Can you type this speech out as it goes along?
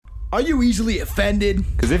Are you easily offended?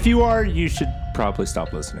 Because if you are, you should probably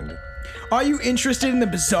stop listening. Are you interested in the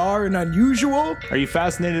bizarre and unusual? Are you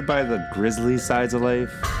fascinated by the grisly sides of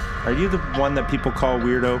life? Are you the one that people call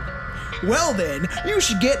weirdo? Well then, you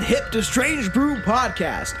should get hip to Strange Brew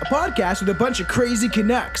Podcast, a podcast with a bunch of crazy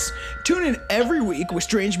Canucks. Tune in every week with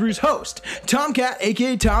Strange Brew's host, Tomcat,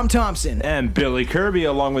 aka Tom Thompson. And Billy Kirby,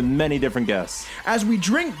 along with many different guests. As we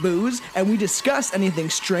drink booze and we discuss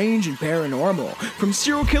anything strange and paranormal, from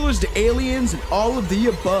serial killers to aliens and all of the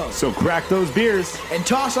above. So crack those beers. And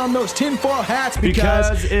toss on those tinfoil hats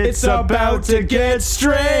because it's about to get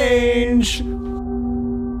strange.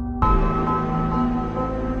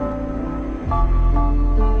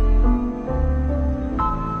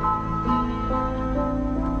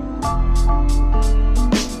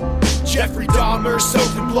 Jeffrey Dahmer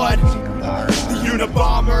soaked in blood. The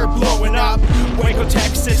Unabomber blowing up. Waco,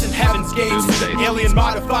 Texas, and Heaven's Gates. Alien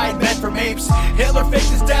modified, meant from apes. Hitler faked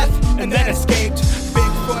his death and then escaped.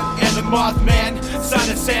 Bigfoot and the Mothman. Son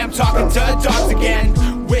of Sam talking to dogs again.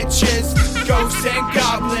 Witches, ghosts, and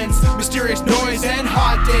goblins. Mysterious noise and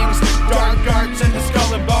hauntings. Dark arts and the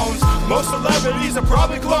skull and bones. Most celebrities are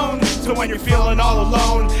probably cloned. So when you're feeling all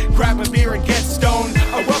alone, grab a beer and get stoned.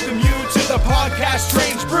 I welcome you to the podcast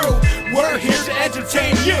Strange Brew. We're here to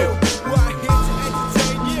entertain you.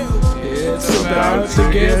 It's about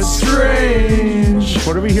to get strange.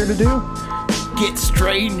 What are we here to do? Get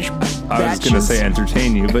strange, I was going to say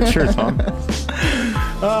entertain you, but sure, Tom.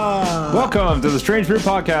 Welcome to the Strange Brew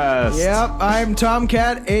Podcast. Yep, I'm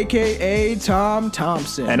Tomcat, a.k.a. Tom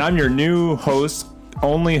Thompson. And I'm your new host,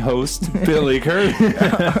 only host, Billy Kirby.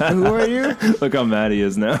 Who are you? Look how mad he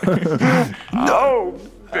is now. No,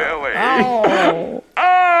 Billy. Oh.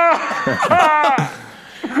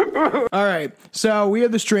 All right, so we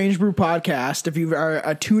have the Strange Brew Podcast. If you are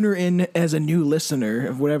a tuner in as a new listener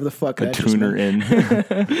of whatever the fuck that Tuner in.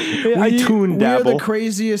 we tune dabble. We're the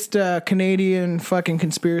craziest Canadian fucking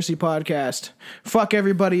conspiracy podcast. Fuck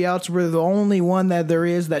everybody else. We're the only one that there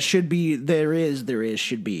is that should be.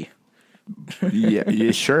 Should be.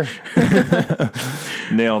 Yeah, sure.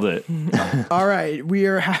 Nailed it. All right, we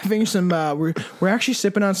are having some. We're actually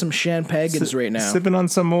sipping on some champagnes right now. Sipping on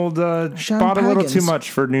some old. Bought a little too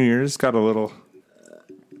much for New Year's. Got a little.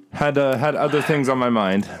 Had other things on my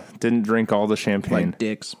mind. Didn't drink all the champagne. Like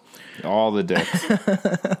dicks. All the dicks.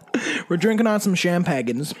 We're drinking on some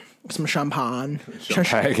champagnes. Some champagne.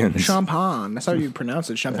 Champagne. That's how you pronounce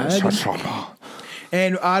it. Champagne.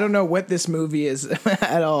 And I don't know what this movie is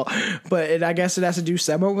at all, but I guess it has to do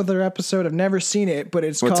somewhat with our episode. I've never seen it, but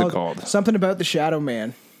What's it called? Something about the Shadow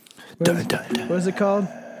Man. What is it called?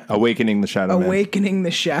 Awakening the Shadow Man. Awakening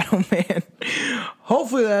the Shadow Man.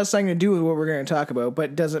 Hopefully that has something to do with what we're going to talk about,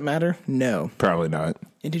 but does it matter? No. Probably not.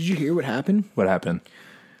 And did you hear what happened? What happened?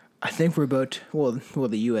 I think we're about, well,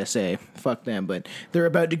 the USA, fuck them, but they're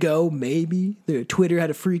about to go, maybe. Twitter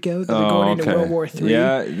had a freak out that they're going into World War III.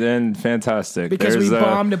 Yeah, then fantastic. Because we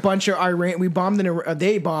bombed a bunch of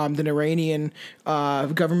they bombed an Iranian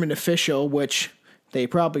government official, which they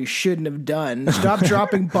probably shouldn't have done. Stop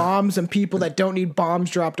dropping bombs on people that don't need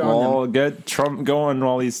bombs dropped on them. Well, get Trump going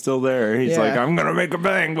while he's still there. He's like, I'm going to make a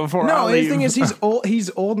bang before I leave. No, the thing is,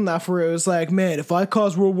 he's old enough where it was like, man, if I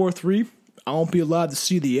cause World War III, I won't be allowed to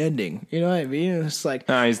see the ending. You know what I mean? It's like...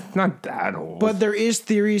 No, he's not that old. But there is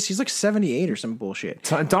theories. He's like 78 or some bullshit.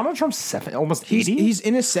 Donald Trump's almost 80? He's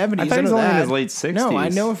in his 70s. I thought he was only in his late 60s. No, I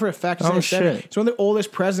know for a fact he's in his 70s. Shit. He's one of the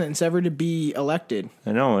oldest presidents ever to be elected.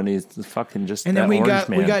 I know, and he's fucking just and then we got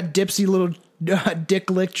man. Dipsy little...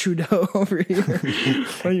 Dick Lick Trudeau over here.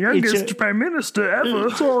 The youngest prime minister ever.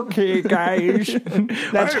 It's okay, guys.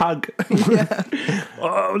 Let's hug. Yeah.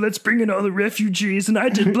 Oh, let's bring in all the refugees, and I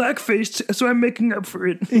did blackface, so I'm making up for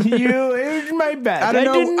it. It was my bad. I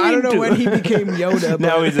don't know when he became Yoda. But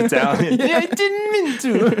now he's Italian. I didn't mean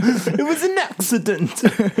to. It was an accident.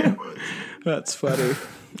 That's funny.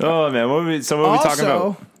 Oh man, what are we talking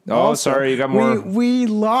about? Oh, sorry, you got more. We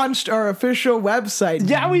launched our official website.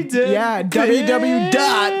 Yeah, we did. Yeah,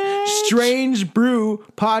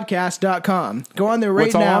 www.strangebrewpodcast.com. Go on there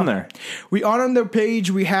right now. What's all on there? On the page,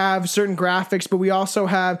 we have certain graphics, but we also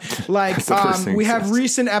have like we have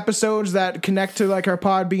recent episodes that connect to like our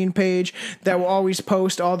Podbean page that will always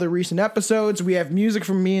post all the recent episodes. We have music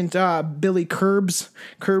from me and Billy Curb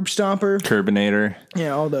Stomper. Curbinator.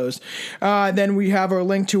 Yeah, all those. Then we have our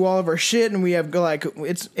link to all of our shit, and we have like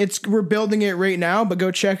we're building it right now, but go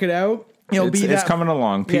check it out. It's coming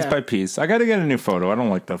along piece by piece. I got to get a new photo. I don't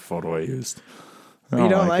like that photo I used. You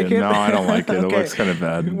don't like it? No, I don't like it. Okay. It looks kind of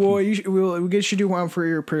bad. Well, we should do one for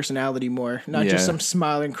your personality more, not just some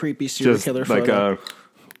smiling, creepy serial killer like photo.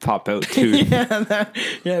 pop out tooth.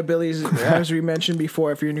 Billy's, as we mentioned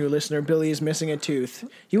before, if you're a new listener, Billy is missing a tooth.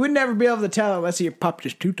 You would never be able to tell unless he popped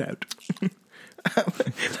his tooth out.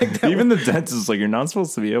 Even the dentist is like, you're not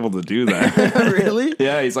supposed to be able to do that. Really?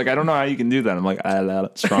 Yeah, he's like, I don't know how you can do that. I'm like,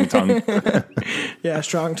 strong tongue. Yeah,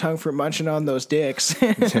 strong tongue for munching on those dicks.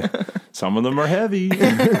 Some of them are heavy.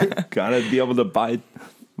 Gotta be able to buy,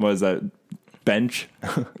 what is that, bench,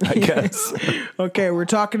 I guess. Okay, we're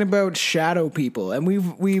talking about shadow people, and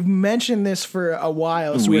we've mentioned this for a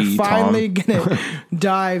while, so we're finally gonna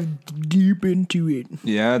dive deep into it.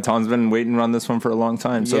 Yeah, Tom's been waiting on this one for a long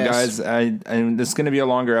time. So guys, this is gonna be a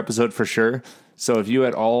longer episode for sure. So if you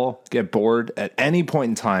at all get bored at any point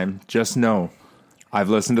in time, just know I've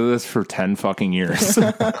listened to this for 10 fucking years.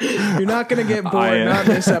 You're not gonna get bored, not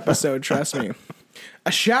this episode, trust me.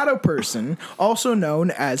 A shadow person, also known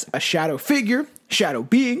as a shadow figure, shadow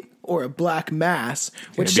being, or a black mass,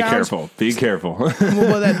 which Be careful.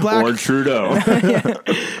 Well, that black, or Trudeau.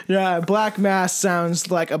 yeah, black mass sounds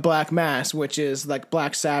like a black mass, which is like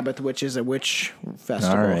Black Sabbath, which is a witch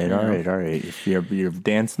festival. All right. You're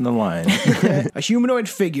dancing the line. A humanoid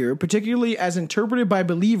figure, particularly as interpreted by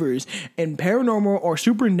believers in paranormal or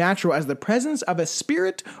supernatural as the presence of a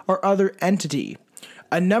spirit or other entity.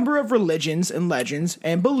 A number of religions and legends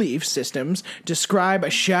and belief systems describe a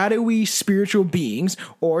shadowy spiritual beings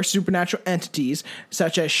or supernatural entities,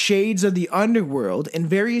 such as shades of the underworld and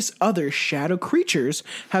various other shadow creatures,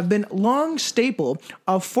 have been long staple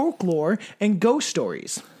of folklore and ghost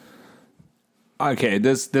stories. Okay,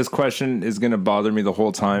 this question is going to bother me the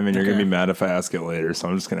whole time, and you're going to be mad if I ask it later, so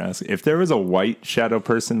I'm just going to ask. If there was a white shadow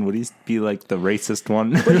person, would he be like the racist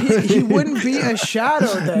one? But he wouldn't be a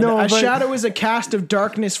shadow then. No, shadow is a cast of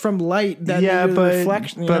darkness from light that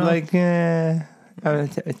reflects. But like,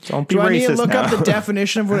 don't be racist. Do I need to look up the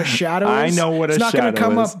definition of what a shadow is? I know what a shadow is. It's not going to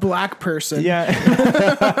come up black person. Yeah.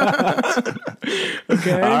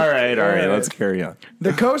 Okay. All right. Let's carry on.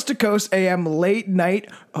 The Coast to Coast AM late night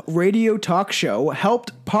radio talk show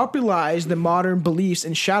helped popularize the modern beliefs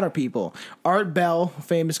in shadow people. Art Bell,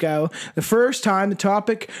 famous guy, the first time the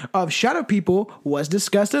topic of shadow people was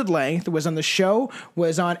discussed at length was on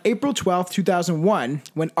April 12th, 2001,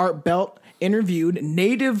 when Art Bell interviewed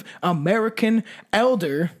Native American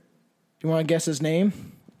elder. You want to guess his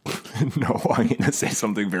name? No, I'm going to say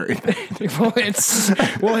something very bad.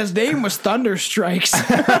 Well, his name was Thunderstrikes.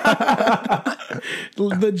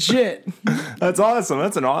 Legit. That's awesome.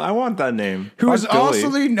 I want that name. Who is also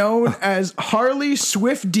known as Harley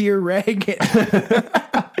Swift Deer Reagan.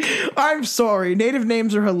 I'm sorry. Native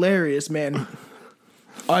names are hilarious, man.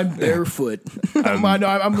 I'm barefoot.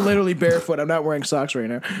 I'm literally barefoot. I'm not wearing socks right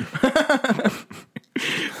now.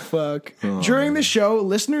 Fuck. During the show,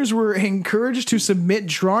 listeners were encouraged to submit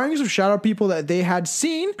drawings of shadow people that they had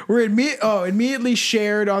seen. Were immediately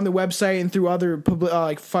shared on the website and through other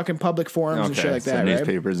fucking public forums and shit like that.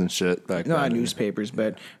 Newspapers and shit back then. Not newspapers,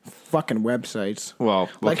 but fucking websites. Well,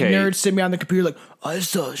 like nerds sitting me on the computer, like I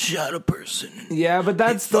saw a shadow person. Yeah, but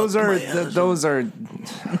those are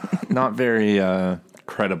not very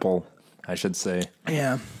credible, I should say.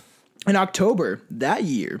 Yeah. In October that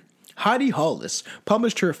year, Heidi Hollis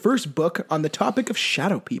published her first book on the topic of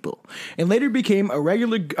shadow people and later became a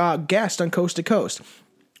regular guest on Coast to Coast,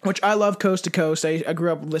 which I love. Coast to Coast. I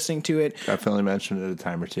grew up listening to it. Definitely mentioned it a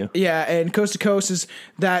time or two. Yeah, and Coast to Coast is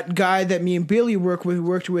that guy that me and Billy worked with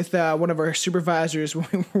one of our supervisors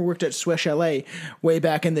when we worked at Swiss Chalet way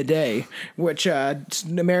back in the day, which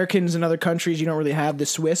Americans in other countries, you don't really have the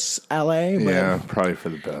Swiss LA. Yeah, probably for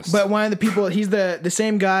the best. But one of the people, he's the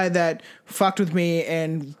same guy that fucked with me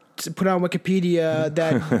and put on Wikipedia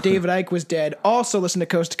that David Icke was dead, also listened to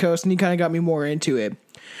Coast, and he kind of got me more into it.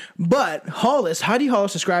 But Heidi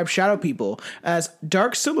Hollis describes shadow people as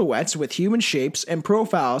dark silhouettes with human shapes and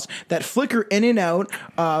profiles that flicker in and out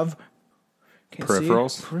of peripheral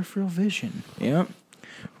vision. Yep.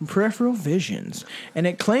 Peripheral visions. And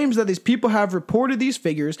it claims that these people have reported these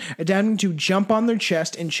figures attempting to jump on their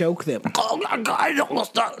chest and choke them. Oh my God,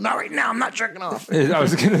 not right now, I'm not jerking off. I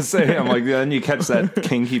was going to say, I'm like, then you catch that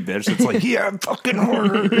kinky bitch that's like, yeah, I'm fucking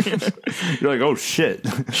hard. You're like, oh shit.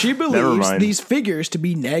 She believes these figures to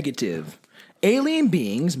be negative. Alien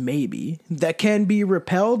beings, maybe, that can be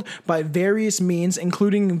repelled by various means,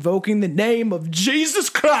 including invoking the name of Jesus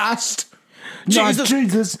Christ.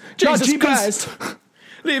 Jesus Christ.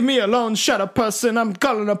 Leave me alone, shadow person. I'm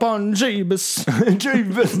calling upon Jeebus.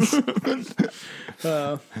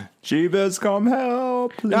 Jeebus, come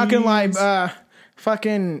help, please. Not gonna lie,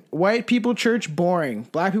 Fucking white people church, boring.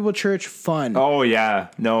 Black people church, fun. Oh, yeah.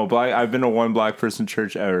 No, I've been to one black person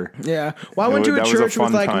church ever. Yeah. Well, I went to a church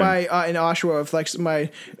with, like, my, in Oshawa, with, like,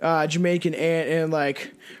 my Jamaican aunt and,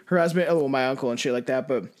 like, her husband, my uncle and shit like that,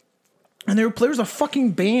 but... And there was a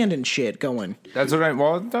fucking band and shit going. That's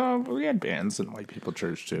what we had bands in white people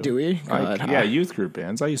church, too. Do we? Yeah, youth group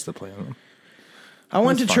bands. I used to play in them. I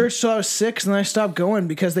went to church till I was 6, and then I stopped going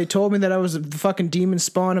because they told me that I was the fucking demon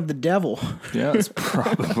spawn of the devil. Yeah,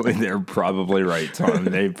 they're probably right, Tom.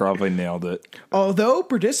 They probably nailed it. Although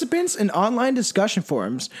participants in online discussion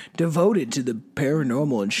forums devoted to the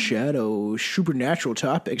paranormal and supernatural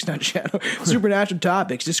topics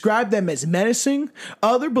describe them as menacing,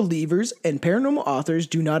 other believers and paranormal authors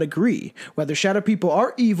do not agree whether shadow people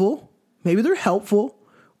are evil, maybe they're helpful,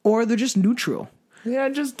 or they're just neutral. Yeah, I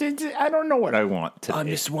don't know what I want today. I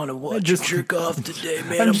just want to watch you jerk off today,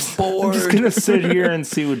 man. I'm bored. I'm just going to sit here and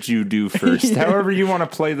see what you do first. Yeah. However you want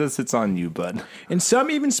to play this, it's on you, bud. And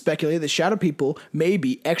some even speculate that shadow people may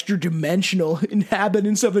be extra-dimensional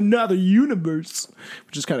inhabitants of another universe,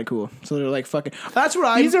 which is kind of cool. So they're like fucking... That's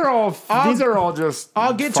what These are all just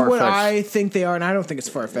I'll get to what I think they are, and I don't think it's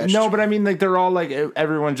far-fetched. No, but I mean, like, they're all like...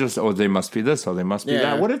 Everyone just, they must be this, they must be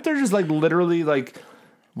that. What if they're just, like, literally, like...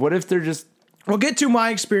 What if they're just... We'll get to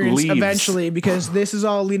my experience eventually, because this is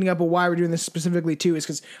all leading up to why we're doing this specifically too, is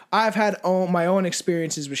because I've had my own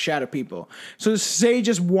experiences with shadow people. So to say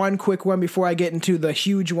just one quick one before I get into the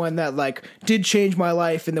huge one that like did change my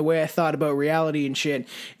life and the way I thought about reality and shit,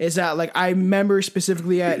 is that like I remember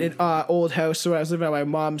specifically at an old house where I was living at my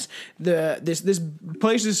mom's, this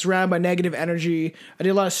place is surrounded by negative energy. I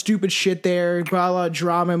did a lot of stupid shit there, brought a lot of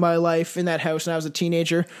drama in my life in that house, and I was a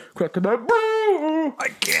teenager. I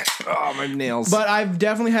can't. Oh, my nails. But I've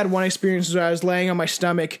definitely had one experience where I was laying on my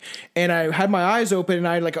stomach and I had my eyes open, and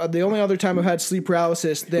I the only other time I've had sleep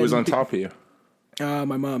paralysis. Who was on top of you? My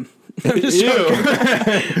mom. I'm just joking.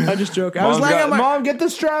 I'm just joking. I was laying on my mom. Get the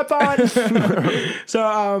strap on. So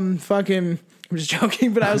I'm just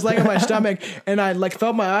joking, but I was laying on my stomach and I like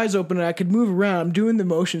felt my eyes open and I could move around. I'm doing the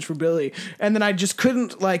motions for Billy, and then I just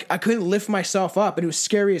couldn't lift myself up, and it was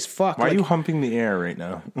scary as fuck. Why are you humping the air right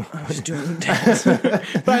now? I was doing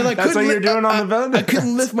that. But I like that's what you're doing on the bed. I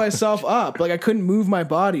couldn't lift myself up. Like I couldn't move my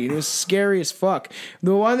body, and it was scary as fuck.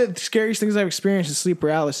 The scariest things I've experienced is sleep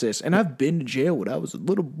paralysis, and I've been to jail when I was a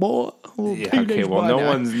little boy. Okay, well,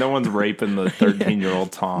 no one's raping the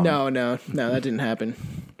 13-year-old Tom. No, that didn't happen.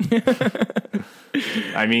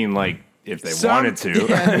 I mean, like, if they wanted to, it would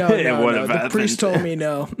have happened. The priest told me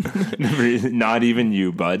no. Not even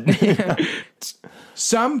you, bud.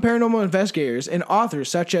 Some paranormal investigators and authors,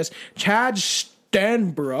 such as Chad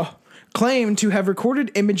Stanbrough, claim to have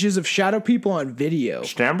recorded images of shadow people on video.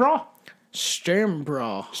 Stanbrough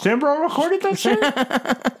recorded that shit?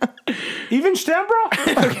 Even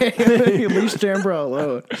Stanbrough? Okay, leave Stanbrough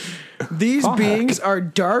alone. These beings are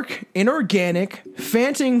dark, inorganic,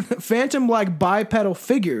 phantom-like bipedal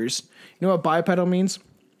figures. You know what bipedal means?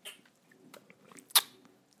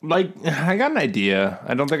 Like, I got an idea.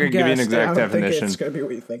 I don't think I can give you an exact definition. Think it's gonna be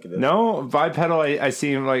what you think it is. No, bipedal. I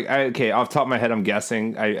seem like off the top of my head, I'm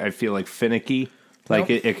guessing. I feel like finicky. Like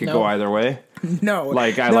it could go either way. No,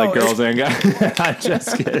 like I like girls and guys. I'm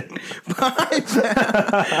just kidding.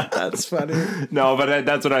 That's funny. No, but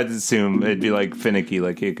that's what I'd assume. It'd be like finicky.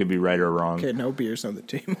 Like it could be right or wrong. Okay, no beers on the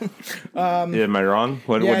team. Am I wrong?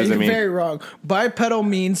 What does it mean? Very wrong. Bipedal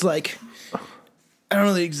means like. I don't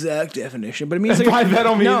know the exact definition, but it means like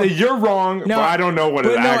bipedal means you're wrong. No, but I don't know what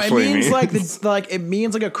it actually means. It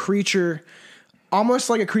means like a creature. Almost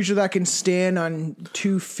like a creature that can stand on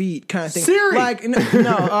 2 feet, kind of thing. Siri. Like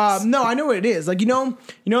no, I know what it is. Like you know,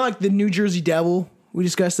 like the New Jersey Devil. We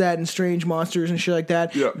discussed that in Strange Monsters and shit like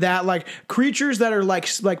that. Yeah. That like creatures that are like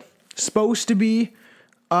supposed to be.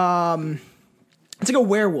 It's like a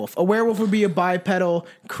werewolf. A werewolf would be a bipedal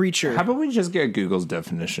creature. How about we just get Google's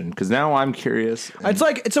definition? Because now I'm curious. It's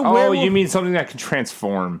a werewolf. Oh, you mean something that can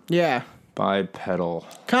transform? Yeah. Bipedal.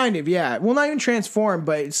 Kind of, yeah. Well, not even transform,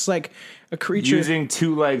 but it's like a creature using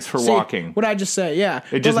 2 legs for walking. What I just say, yeah.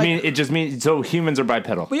 It just means so humans are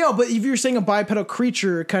bipedal. But if you're saying a bipedal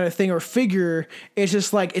creature kind of thing or figure, it's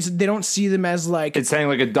just like they don't see them as like it's saying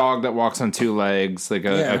like a dog that walks on 2 legs, like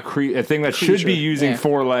a thing that should be using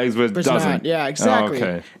 4 legs but doesn't. Not. Yeah, exactly. Oh,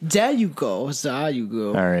 okay. There you go.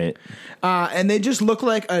 All right. And they just look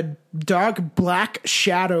like a dark black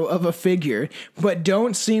shadow of a figure, but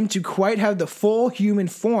don't seem to quite have the full human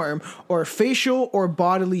form or facial or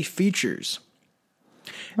bodily features.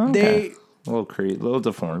 Okay. A little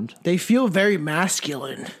deformed. They feel very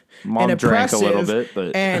masculine. Mom and drank a little bit,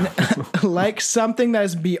 but and like something that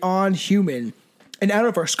is beyond human and out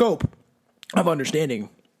of our scope. of understanding.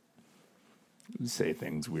 You say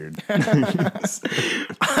things weird.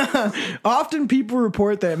 Often people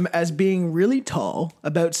report them as being really tall,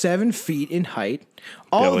 about 7 feet in height,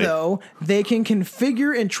 although they can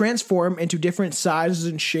configure and transform into different sizes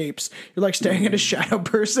and shapes. You're like staring at a shadow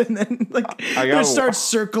person, and like it starts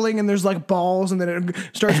circling, and there's like balls, and then it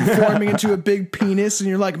starts forming into a big penis, and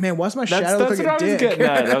you're like, man, what's my shadow look like a dick? That's what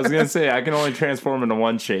I was getting at. I was gonna say I can only transform into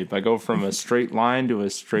one shape. I go from a straight line to a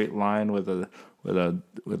straight line with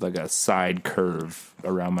like a side curve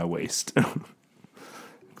around my waist.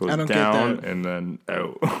 Goes down and then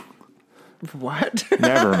out. What?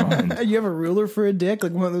 Never mind. You have a ruler for a dick,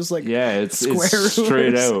 like one of those like it's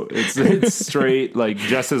straight rulers. Out. It's straight, like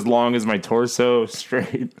just as long as my torso,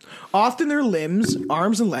 straight. Often their limbs,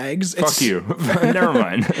 arms, and legs. Fuck you. Never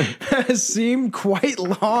mind. Seem quite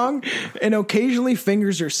long, and occasionally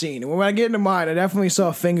fingers are seen. And when I get into mine, I definitely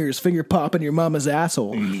saw finger popping your mama's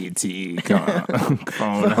asshole. E.T.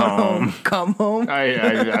 Phone home. Come home. I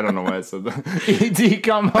don't know why I said that. E.T.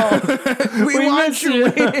 come home. We want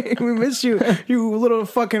you. We miss you, you little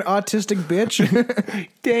fucking autistic bitch.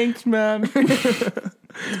 Thanks, man.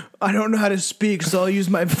 I don't know how to speak, so I'll use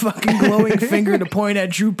my fucking glowing finger to point at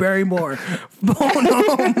Drew Barrymore. Phone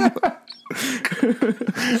home.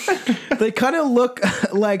 They kind of look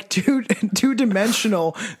like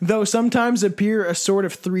two-dimensional, though sometimes appear a sort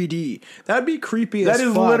of 3D. That'd be creepy as fuck. That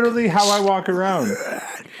is literally how I walk around.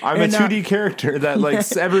 I'm a 2D character that, like,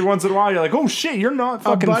 every once in a while you're like, oh shit, you're not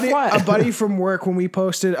fucking flat. A buddy from work, when we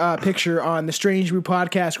posted a picture on the Strange Brew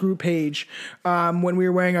podcast group page, when we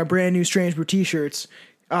were wearing our brand new Strange Brew t-shirts,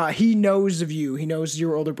 he knows of you. He knows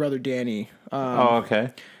your older brother, Danny.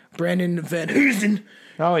 Okay. Brandon Van Hoosen.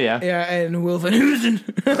 Oh, yeah. Yeah, and Will Van Hoosen.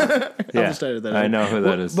 I know who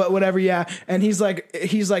that is. But whatever, yeah. And he's like,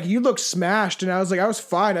 you look smashed. And I was like, I was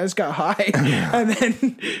fine. I just got high. And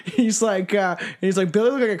then he's like, Billy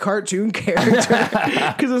looked like a cartoon character.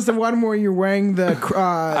 Because it's the one where you're wearing the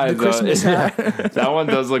Christmas hat. That one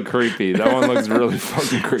does look creepy. That one looks really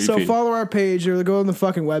fucking creepy. So follow our page or go on the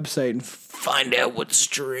fucking website and find out what's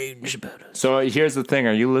strange about us. So here's the thing.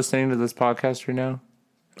 Are you listening to this podcast right now?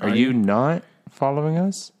 Are you not following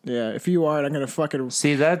us? Yeah, if you aren't, I'm gonna fucking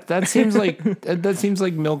see that seems like that seems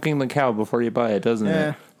like milking the cow before you buy it, doesn't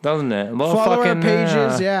it? Doesn't it? Little follow fucking, our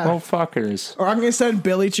pages, little fuckers. Or I'm gonna send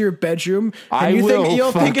Billy to your bedroom, and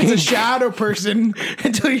you'll think it's a shadow person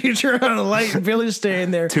until you turn on a light and Billy's staying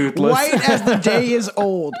there, toothless, white as the day is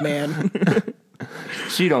old, man.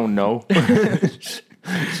 She don't know.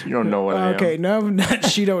 You don't know what I am. Okay, no,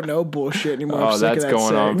 she don't know bullshit anymore. Oh, that's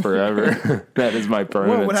going on forever. That is my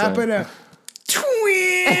permanent. What happened to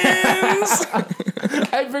twins?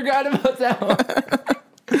 I forgot about that one.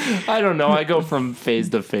 I don't know. I go from phase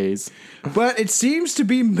to phase. But it seems to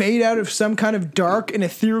be made out of some kind of dark and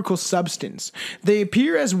ethereal substance. They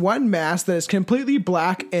appear as one mass that is completely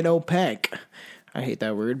black and opaque. I hate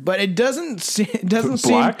that word, but it doesn't seem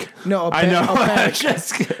black. No, opaque, I know. Opaque.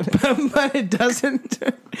 Just kidding. But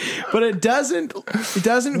it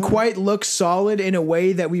doesn't quite look solid in a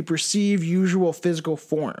way that we perceive usual physical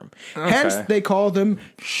form. Okay. Hence, they call them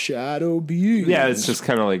shadow beings. Yeah, it's just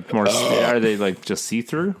kind of like more. Are they like just see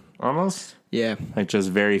through almost? Yeah, like just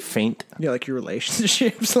very faint. Yeah, like your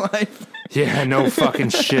relationships life. Yeah, no fucking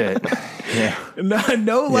shit. Yeah,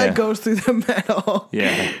 no light goes through them at all.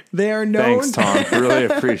 Yeah, they are known. Thanks, Tom. Really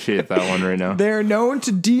appreciate that one right now. They are known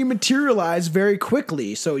to dematerialize very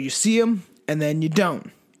quickly, so you see them and then you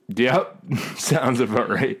don't. Yep, sounds about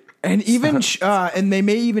right. And even and they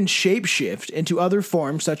may even shapeshift into other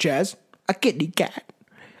forms, such as a kitty cat,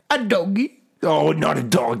 a doggy. Oh, not a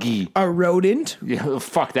doggy. A rodent. Yeah,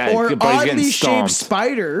 fuck that. Or oddly shaped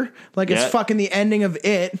spider. Like it's fucking the ending of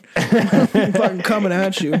It. Fucking coming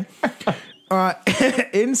at you.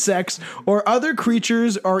 Insects or other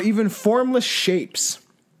creatures or even formless shapes.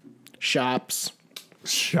 Shops.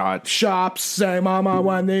 Say mama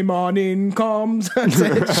when the morning comes.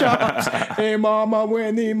 Said shops. Hey mama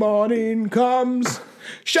when the morning comes.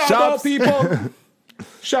 Shadow people.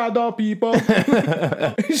 Shadow people.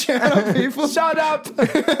 Shadow people. Shut up.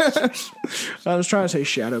 I was trying to say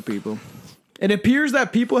shadow people. It appears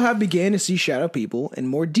that people have began to see shadow people in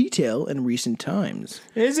more detail in recent times.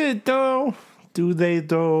 Is it though? Do they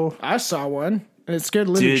though? I saw one. And it scared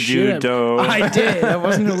the living shit out of me. Did you though? I did. I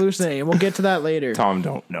wasn't hallucinating. We'll get to that later. Tom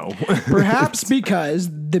don't know. Perhaps because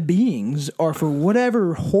the beings are, for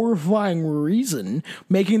whatever horrifying reason,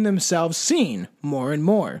 making themselves seen more and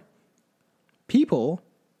more. People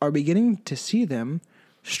are beginning to see them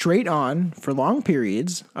straight on for long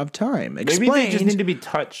periods of time. Maybe they just need to be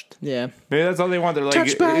touched. Yeah. Maybe that's all they want. They're like,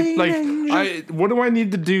 Touched by what do I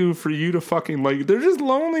need to do for you to fucking like? They're just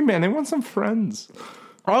lonely, man. They want some friends.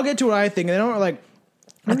 I'll get to what I think. They don't like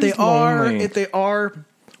if they are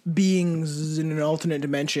beings in an alternate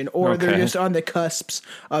dimension, or they're just on the cusps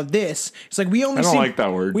of this. It's like we only I don't see like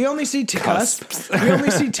that word. We only see cusps. We only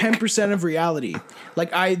see 10% of reality.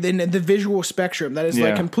 Like in the visual spectrum, that is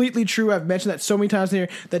like completely true. I've mentioned that so many times here.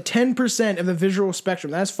 The 10% of the visual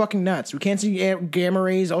spectrum, that's fucking nuts. We can't see gamma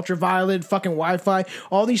rays, ultraviolet, fucking Wi-Fi,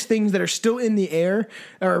 all these things that are still in the air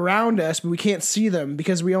are around us, but we can't see them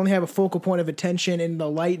because we only have a focal point of attention in the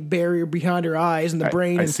light barrier behind our eyes and the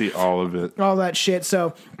brain. I see all of it. All that shit.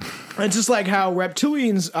 So it's just like how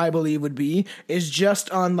reptilians, I believe, would be, is just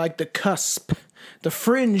on like the cusp, the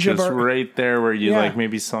fringe just of our... right there where you like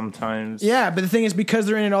maybe sometimes... Yeah, but the thing is, because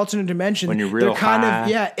they're in an alternate dimension, when you're real they're kind high,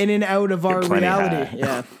 of, in and out of our reality.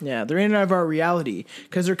 High. Yeah, they're in and out of our reality.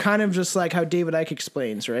 Because they're kind of just like how David Icke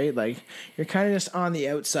explains, right? Like, you're kind of just on the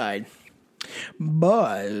outside.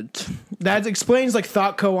 But that explains like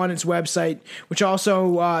ThoughtCo on its website, which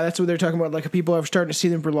also that's what they're talking about. Like people are starting to see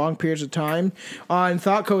them for long periods of time on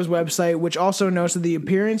ThoughtCo's website, which also notes that the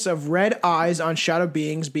appearance of red eyes on shadow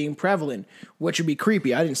beings being prevalent, which would be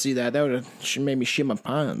creepy. I didn't see that. That would have made me shit my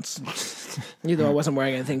pants. Even though I wasn't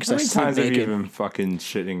wearing anything. How many times have you been fucking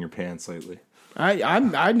shitting your pants lately?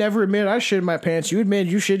 I never admit I shit my pants. You admitted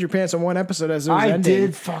you shit your pants on one episode as it was ending. I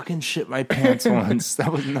did fucking shit my pants once. That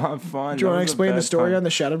was not fun. Do you want to explain the story on the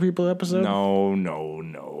Shadow People episode? No. No,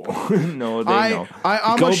 they know. I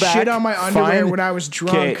almost shit on my underwear when I was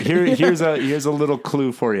drunk. Okay, here's a little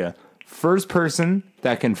clue for you. First person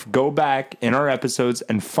that can go back in our episodes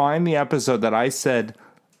and find the episode that I said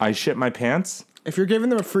I shit my pants. If you're giving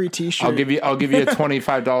them a free T-shirt, I'll give you a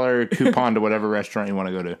 $25 coupon to whatever restaurant you want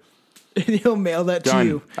to go to. And he'll mail that to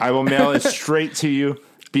you. I will mail it straight to you.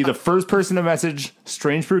 Be the first person to message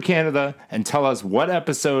Strange Brew Canada and tell us what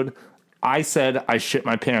episode I said I shit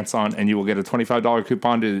my pants on, and you will get a $25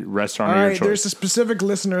 coupon to restaurant of your choice. There's a specific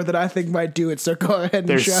listener that I think might do it, so go ahead and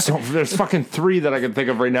there's fucking 3 that I can think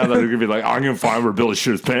of right now that are going to be like, I'm going to find where Billy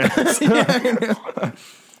shit his pants. Yeah, I know.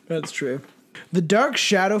 That's true. The dark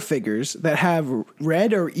shadow figures that have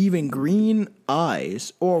red or even green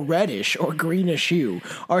eyes, or reddish or greenish hue,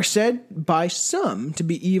 are said by some to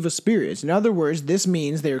be evil spirits. In other words, this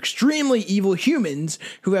means they're extremely evil humans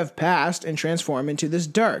who have passed and transformed into this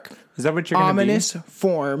dark, is that what you're ominous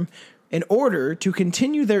form in order to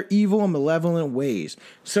continue their evil and malevolent ways.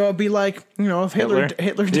 So it'd be like, if Hitler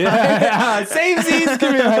died. Yeah, same Z's,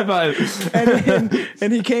 give me a high five.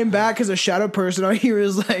 and he came back as a shadow person. All he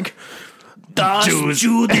was like... Jews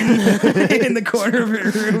in the corner of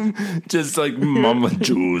your room, just like mama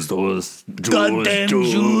Jews, those goddamn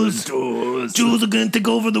Jews are gonna take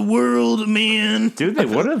over the world, man. Dude, they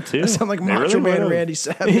would have too. I sound like Macho Man Randy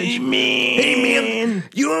Savage. Hey man,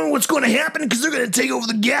 you know what's going to happen because they're gonna take over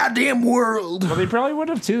the goddamn world. Well, they probably would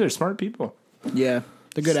have too. They're smart people. Yeah,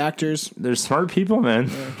 they're good actors. They're smart people, man.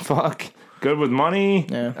 Yeah. Fuck, good with money.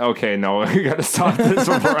 Yeah. Okay, no, we gotta stop this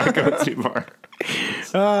before I go too far.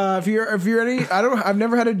 If you're any, I've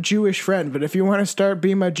never had a Jewish friend, but if you want to start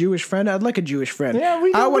being my Jewish friend, I'd like a Jewish friend. Yeah,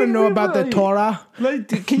 I want to know about the Torah.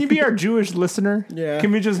 Like, can you be our Jewish listener? Yeah.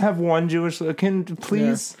 Can we just have one Jewish? Can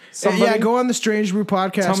please? Yeah, go on the Strange Brew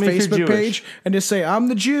Podcast Facebook page and just say I'm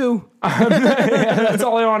the Jew. That's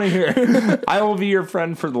all I want to hear. I will be your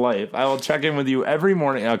friend for life. I will check in with you every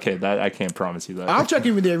morning. Okay, that I can't promise you that. I'll check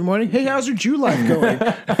in with you every morning. Hey, how's your Jew life going?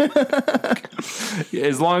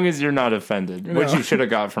 As long as you're not offended, which you should have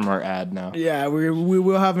got from our ad now. Yeah, we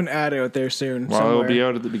will have an ad out there soon. Well, it'll be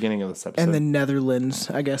out at the beginning of this episode. And the Netherlands,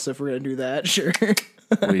 I guess, if we're going to do that, sure.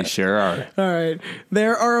 We sure are. All right.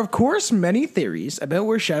 There are, of course, many theories about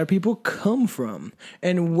where shadow people come from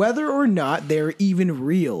and whether or not they're even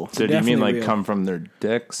real. So do you mean like come from their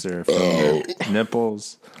dicks or from their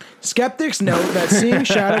nipples? Skeptics note that seeing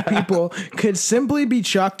shadow people could simply be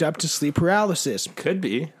chalked up to sleep paralysis. Could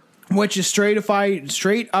be. Which is straight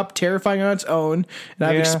up terrifying on its own, and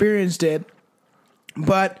I've experienced it.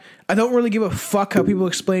 But I don't really give a fuck how people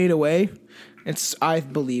explain it away. I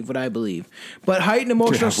believe what I believe. But heightened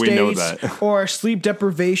emotional states or sleep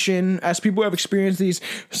deprivation, as people have experienced these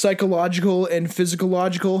psychological and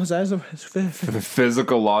physiological. Is that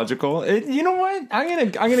physiological? You know what?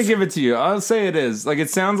 I'm gonna give it to you. I'll say it is. Like,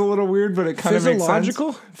 it sounds a little weird, but it kind of makes sense.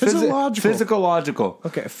 Physiological.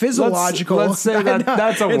 Okay, physiological. Let's say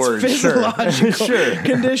that's a word. Physiological sure.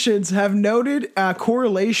 Conditions have noted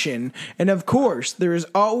correlation, and of course,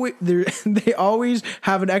 they always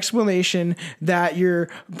have an explanation that your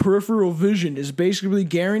peripheral vision is basically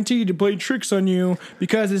guaranteed to play tricks on you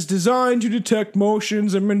because it's designed to detect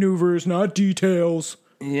motions and maneuvers, not details.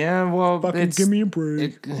 Yeah, well, Fucking give me a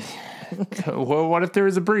break. Well, what if there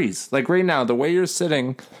was a breeze? Like right now, the way you're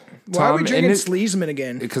sitting. Why are we drinking Sleesman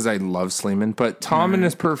again? Because I love Sleeman. But Tom in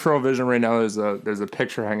his peripheral vision right now, there's a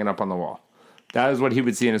picture hanging up on the wall. That is what he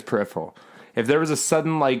would see in his peripheral. If there was a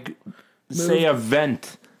sudden, say a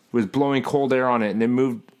vent was blowing cold air on it and it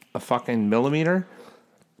moved a fucking millimeter,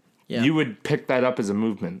 you would pick that up as a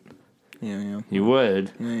movement. Yeah. You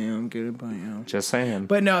would. Yeah, I'm good about it. Just saying.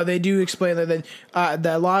 But no, they do explain that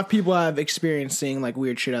a lot of people have experienced seeing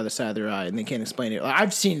weird shit out of the side of their eye and they can't explain it.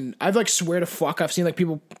 I've swear to fuck, I've seen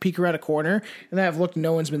people peek around a corner and I've looked and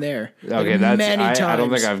no one's been there. Okay, many times. I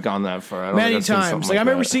don't think I've gone that far. Many times. I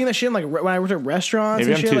remember seeing that shit when I worked at restaurants.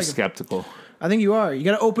 Maybe and I'm shit. too skeptical. I think you are. You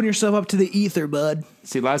got to open yourself up to the ether, bud.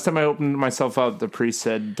 See, last time I opened myself up, the priest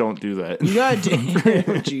said, "Don't do that." You gotta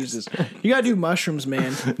do Jesus. You gotta do mushrooms,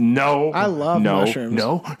 man. No, I love mushrooms.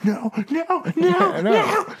 No.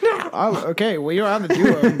 Okay, well you don't have to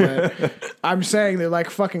do them, but I'm saying they're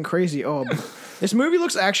fucking crazy. Oh, this movie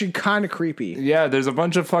looks actually kind of creepy. Yeah, there's a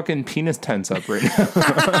bunch of fucking penis tents up right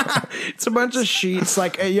now. It's a bunch of sheets.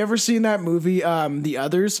 You ever seen that movie, The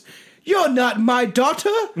Others? You're not my daughter.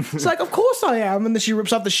 It's of course I am. And then she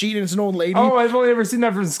rips off the sheet and it's an old lady. Oh, I've only ever seen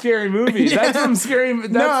that from Scary Movie. Yeah. That's from Scary.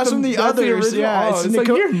 That's from The Others. Yeah, it's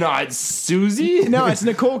Nicole, you're not Susie. No, it's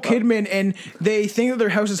Nicole Kidman, and they think that their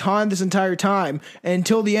house is haunted this entire time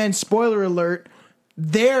until the end. Spoiler alert: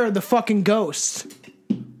 they're the fucking ghosts.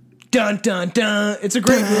 Dun dun dun! It's a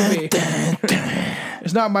great movie.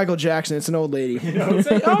 It's not Michael Jackson. It's an old lady. Oh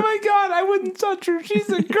my god! I wouldn't touch her. She's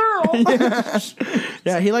a girl.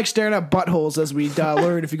 Yeah, he likes staring at buttholes, as we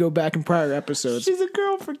learned if you go back in prior episodes. She's a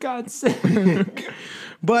girl, for God's sake.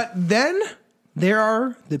 But then there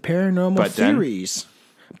are the paranormal theories.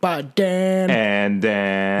 But then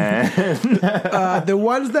the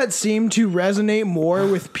ones that seem to resonate more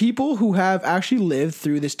with people who have actually lived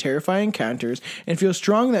through this terrifying encounters and feel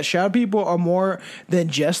strong that shadow people are more than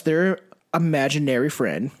just their imaginary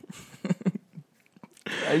friend.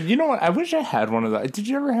 You know what? I wish I had one of those. Did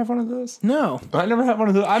you ever have one of those? No. I never had one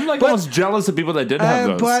of those. I'm almost jealous of people that did have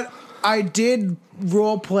those. But I did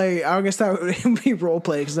role play. I guess that would be role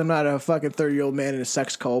play because I'm not a fucking 30-year-old man in a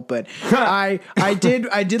sex cult. But I did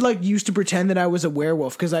used to pretend that I was a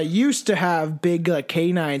werewolf because I used to have big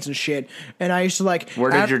canines and shit. And I used to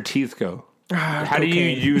Where did your teeth go? How do you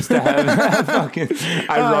used to have fucking?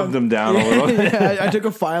 I rubbed them down a little. Yeah, I took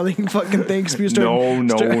a filing fucking thing. No,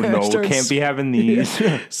 can't be having these.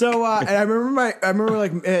 Yeah. So, and I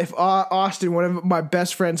remember if Austin, one of my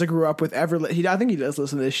best friends I grew up with, ever, I think he does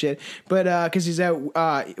listen to this shit, but because he's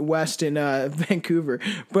out west in Vancouver.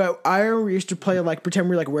 But I used to play pretend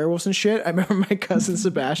we were werewolves and shit. I remember my cousin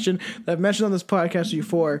Sebastian that I've mentioned on this podcast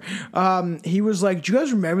before. He was like, "Do you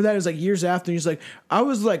guys remember that?" It was years after. And he's like, "I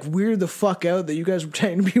was weirded the fuck out that you guys were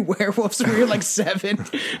pretending to be werewolves when we were 7."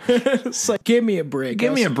 It's give me a break.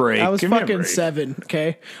 Give me a break. I was fucking 7.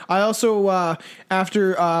 Okay. I also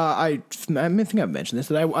after I think I've mentioned this,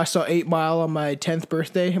 that I saw 8 Mile on my 10th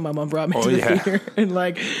birthday and my mom brought me to the theater and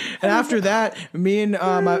after that me and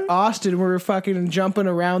my Austin were fucking jumping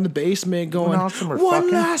around the basement going one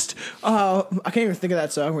last I can't even think of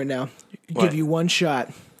that song right now. What? Give you one shot.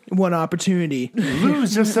 One opportunity.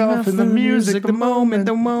 Lose yourself in the music, the moment.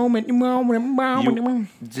 You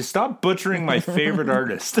just stop butchering my favorite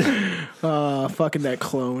artist. Fucking that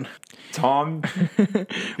clone. Tom,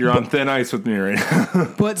 you're on thin ice with me right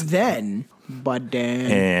now. But then.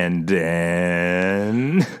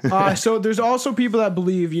 So there's also people that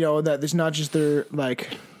believe, that it's not just their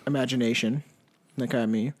imagination. That kind of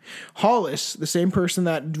me. Hollis, the same person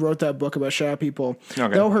that wrote that book about shadow people,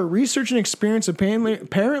 though her research and experience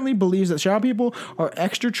apparently believes that shadow people are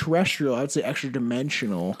extraterrestrial, I would say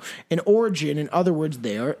extra-dimensional, in origin. In other words,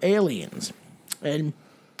 they are aliens. And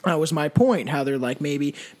that was my point, how they're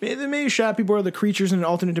maybe shadow people are the creatures in an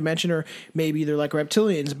alternate dimension, or maybe they're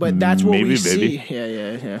reptilians, but that's what we see.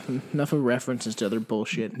 Yeah. Enough of references to other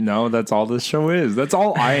bullshit. No, that's all this show is. That's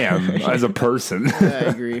all I am as a person. Yeah, I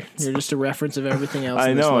agree. You're just a reference of everything else.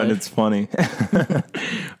 I know, and it's funny.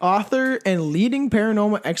 Author and leading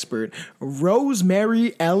paranormal expert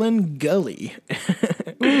Rosemary Ellen Gully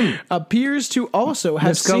appears to also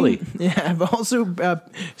have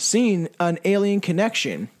seen an alien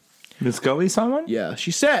connection. Miss Gully saw one? Yeah,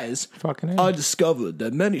 she says, Fucking A. I discovered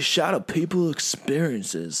that many shadow people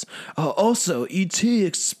experiences are also ET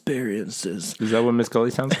experiences. Is that what Miss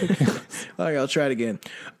Gully sounds like? Alright, I'll try it again.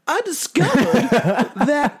 I discovered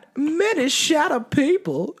that many shadow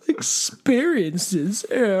people experiences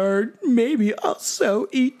are maybe also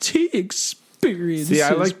ET experiences. See,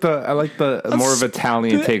 I like the more of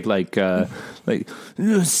Italian take, like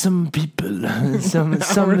some people,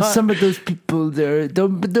 some of those people there,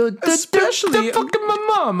 especially they're fucking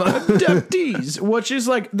my mom. Abductees, which is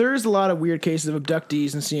like there's a lot of weird cases of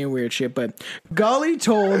abductees and seeing weird shit. But Gully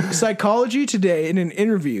told Psychology Today in an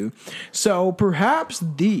interview, so perhaps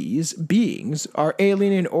these beings are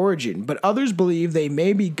alien in origin, but others believe they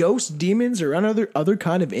may be ghosts, demons, or other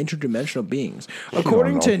kind of interdimensional beings.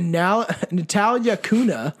 According to Natalia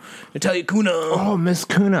Kuna. Oh, Miss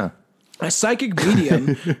Kuna. A psychic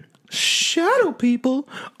medium, shadow people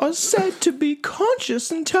are said to be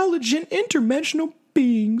conscious, intelligent, interdimensional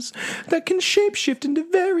beings that can shapeshift into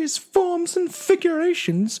various forms and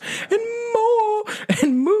figurations and more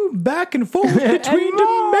and move back and forth between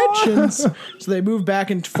dimensions. So they move back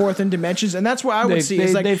and forth in dimensions, and that's what I would see.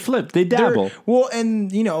 Is like they flip, they dabble. Well,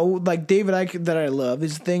 and you know, like David Icke that I love,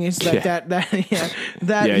 his thing is like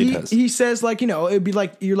he says like, you know, it'd be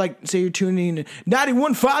like you're like say you're tuning in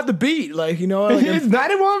 91.5 The Beat, like, you know, like it's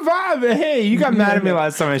 91.5. Hey, you got mad at me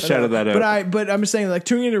last time I shouted that out. But I'm saying like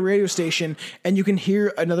tuning in a radio station and you can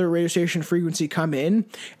hear another radio station frequency come in.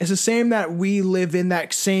 It's the same that we live in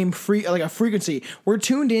that same like a frequency. We're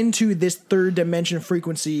tuned into this third dimension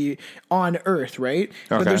frequency on Earth, right? Okay.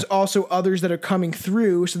 But there's also others that are coming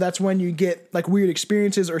through. So that's when you get like weird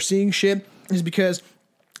experiences or seeing shit, is because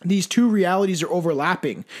these two realities are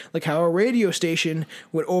overlapping. Like how a radio station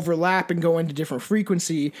would overlap and go into different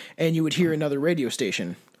frequency, and you would hear another radio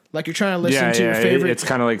station. Like you're trying to listen to your favorite. It's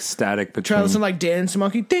kind of like static between. Trying to listen to like Dance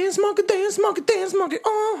Monkey, Dance Monkey, Dance Monkey, Dance Monkey,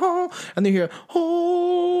 oh, and then you hear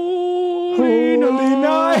Holy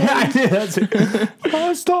Night.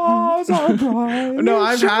 The stars are bright. No,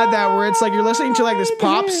 I've had that where it's like you're listening to like this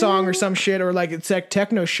pop song or some shit, or like it's like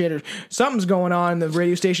techno shit or something's going on in the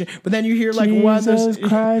radio station, but then you hear like Jesus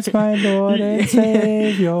Christ, my Lord and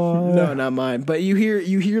Savior. No, not mine. But you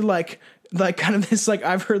hear like kind of this, like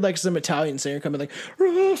I've heard like some Italian singer coming like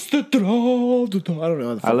I don't know.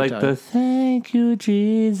 I like Italian. The thank you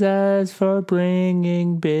Jesus for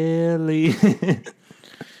bringing Billy.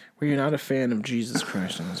 Well, you're not a fan of Jesus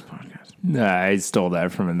Christ on this podcast. Nah, I stole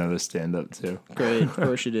that from another stand-up too. Great, of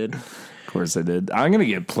course you did. Of course I did. I'm gonna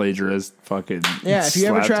get plagiarist fucking. Yeah, if you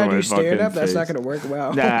ever try to do stand-up, that's not gonna work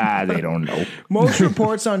well. Nah, they don't know. Most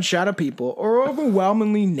reports on shadow people are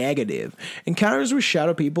overwhelmingly negative. Encounters with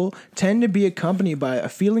shadow people tend to be accompanied by a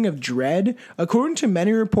feeling of dread, according to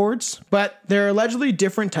many reports. But there are allegedly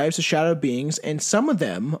different types of shadow beings, and some of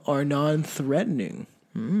them are non-threatening.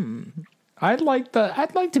 I'd like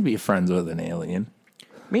to be friends with an alien.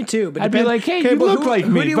 Me too. But I'd be like, hey, you look like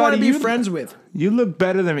me. Who do you want to be friends with? You look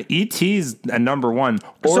better than me. E.T.'s a number one.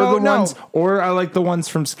 Or I like the ones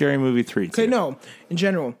from Scary Movie 3 too. Okay, no. In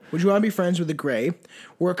general, would you want to be friends with a gray,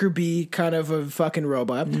 worker bee, kind of a fucking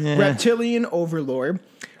robot, reptilian overlord,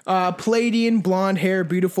 Palladian, blonde hair,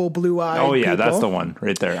 beautiful blue eyes? Oh yeah, people? that's the one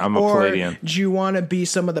right there. I'm a Palladian. Do you want to be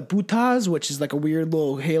some of the Butas, which is like a weird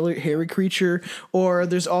little hairy creature? Or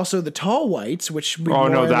there's also the tall whites, which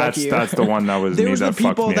that's the one that was me. Those that the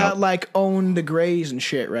people fucked me that up. like own the grays and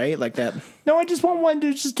shit, right? Like that. No, I just want one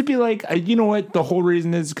just to be like, you know what? The whole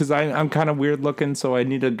reason is because I'm kind of weird looking, so I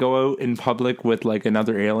need to go out in public with like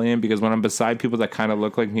another alien. Because when I'm beside people that kind of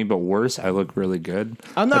look like me but worse, I look really good.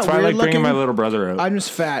 I'm not. That's why I like bringing my little brother out. I'm just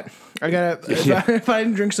fat. I gotta. If I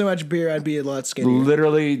didn't drink so much beer, I'd be a lot skinnier.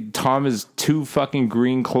 Literally, Tom is 2 fucking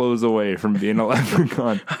green clothes away from being a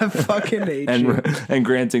leprechaun. I fucking hate you. And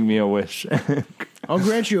granting me a wish. I'll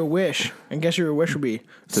grant you a wish, and guess your wish will be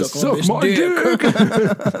suck on this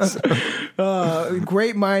dick.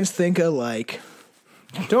 Great minds think alike.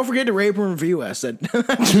 Don't forget to rate and review us.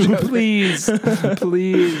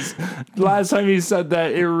 Please. Last time you said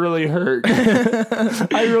that, it really hurt.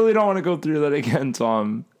 I really don't want to go through that again,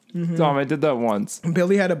 Tom. Mm-hmm. Tom, I did that once.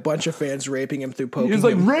 Billy had a bunch of fans raping him through poking him. He was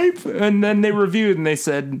like, rape? And then they reviewed and they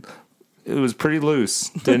said it was pretty loose.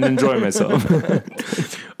 Didn't enjoy myself.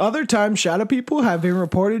 Other times, shadow people have been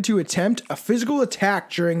reported to attempt a physical attack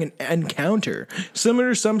during an encounter, similar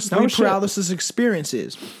to some sleep paralysis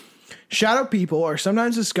experiences. Shadow people are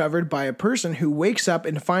sometimes discovered by a person who wakes up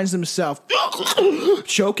and finds themselves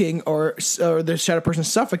choking or the shadow person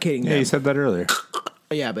suffocating them. Yeah, you said that earlier.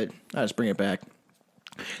 Yeah, but I'll just bring it back.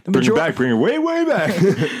 Bring it way back.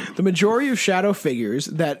 The majority of shadow figures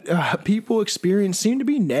that people experience seem to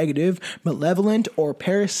be negative, malevolent, or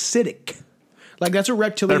parasitic. Like that's what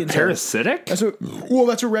reptilians They're parasitic? That's what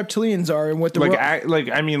reptilians are, and what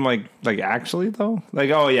the actually though. Like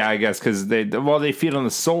I guess because they feed on the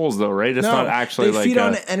souls though, right? It's not actually they feed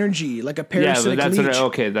on energy, like a parasitic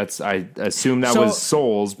leech. I assume that was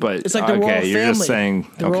souls, but it's like the royal family. You're just saying.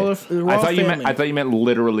 The royal family. I thought you meant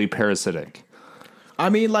literally parasitic. I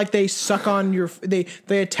mean, like they suck on your. They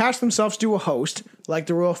attach themselves to a host, like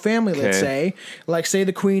the royal family. Let's say, like say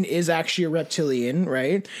the queen is actually a reptilian,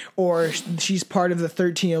 right? Or she's part of the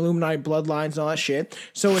 13 Illuminati bloodlines and all that shit.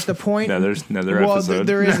 So it's the point. There's another episode.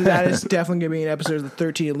 There is that is definitely gonna be an episode of the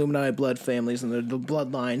 13 Illuminati blood families and the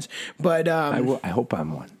bloodlines. But I hope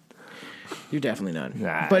I'm one. You're definitely not.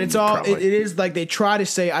 Nah, but it's all. It is like they try to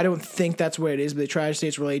say. I don't think that's what it is, but they try to say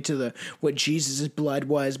it's related to what Jesus' blood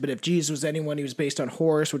was. But if Jesus was anyone, he was based on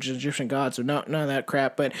Horus, which is an Egyptian god. So none of that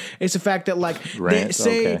crap. But it's the fact that like they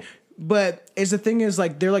say. Okay. But the thing is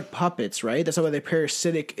like they're like puppets, right? That's why they're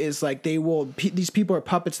parasitic. Is like these people are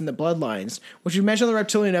puppets in the bloodlines. Which you mentioned on the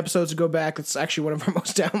reptilian episodes. To go back, it's actually one of our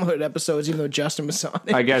most downloaded episodes, even though Justin was on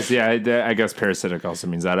it. I guess I guess parasitic also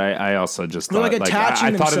means that. I also just thought like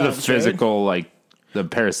attaching I thought of the physical right? like. The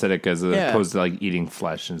parasitic as opposed to like eating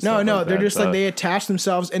flesh and stuff. No, they're just like they attach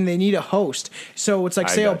themselves and they need a host. So it's like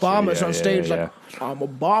say Obama's on stage like I'm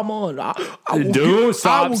Obama and I will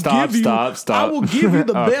stop. I will give you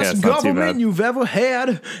the best government you've ever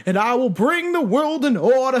had, and I will bring the world in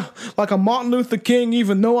order like a Martin Luther King,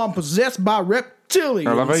 even though I'm possessed by reptilians.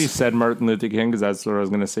 I love how you said Martin Luther King because that's what I was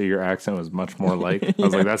going to say. Your accent was much more like. I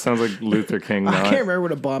was like, that sounds like Luther King. I can't remember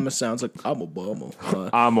what Obama sounds like. I'm Obama.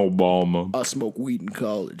 I'm Obama. I smoke weed in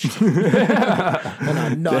college, and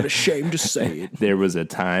I'm not ashamed to say it. There was a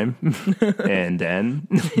time, and then.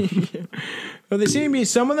 Well, they seem to be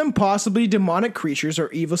some of them possibly demonic creatures or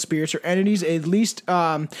evil spirits or entities, at least.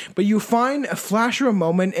 But you find a flash or a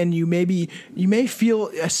moment, and you may feel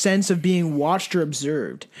a sense of being watched or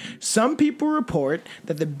observed. Some people report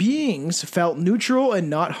that the beings felt neutral and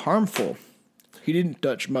not harmful. He didn't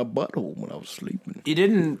touch my butthole when I was sleeping. He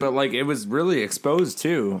didn't, but like it was really exposed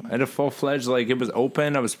too. I had a full-fledged, like it was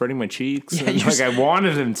open. I was spreading my cheeks. And, like I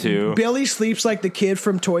wanted him to. Billy sleeps like the kid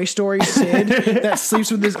from Toy Story, Sid, that sleeps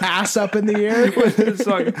with his ass up in the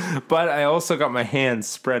air. But I also got my hands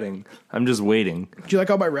spreading. I'm just waiting. Do you like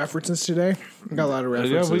all my references today? I got a lot of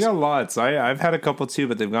references. Yeah, we got lots. I've had a couple too,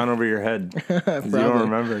 but they've gone over your head. You don't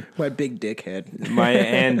remember. My big dick head. My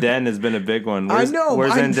Anden has been a big one. I know.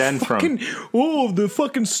 Where's Anden from? Oh, the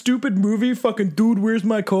fucking stupid movie. Fucking dude, where's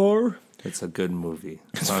my car? It's a good movie.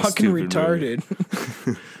 It's fucking retarded.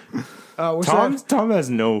 Tom has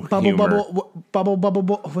no humor. Bubble.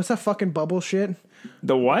 What's that fucking bubble shit?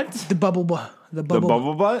 The what? The bubble butt? The bubble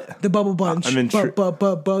bunch. I'm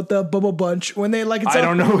the bubble bunch. When they like, I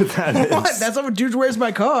don't know what that is. What? That's not what dude, where's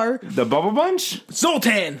my car? The bubble bunch?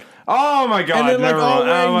 Zoltan. Oh my god! And never mind.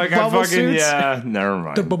 I'm like, I fucking suits. Never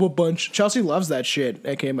mind. The bubble bunch. Chelsea loves that shit.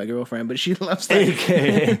 AKA my girlfriend, but she loves that.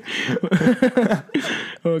 AKA.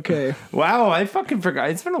 Okay. Wow, I fucking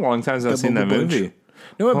forgot. It's been a long time since I've seen that movie. You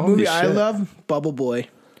know what movie I love? Bubble Boy.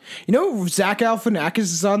 You know, Zach Galifianakis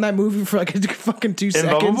is on that movie for like a fucking 2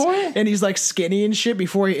 seconds. Bubble Boy? And he's like skinny and shit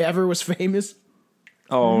before he ever was famous.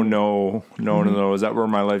 Oh, no. Is that where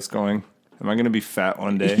my life's going? Am I going to be fat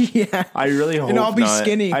one day? Yeah. I really hope not. And I'll be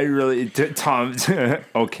skinny. I really... Tom...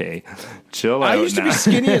 Okay. Chill out I used to be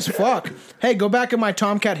skinny as fuck. Hey, go back in my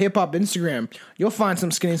Tomcat Hip Hop Instagram. You'll find some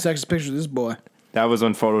skinny sexy pictures of this boy. That was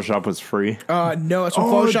when Photoshop was free? No, it's when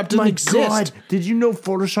Photoshop doesn't exist. God. Did you know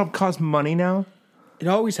Photoshop costs money now? It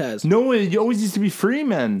always has. No, it always used to be free,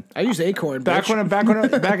 man. I use Acorn. Back in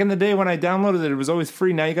the day when I downloaded it, it was always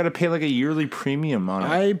free. Now you got to pay like a yearly premium on it.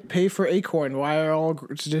 I pay for Acorn. Why are all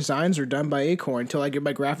designs are done by Acorn until I get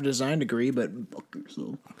my graphic design degree? But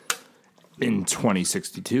so. In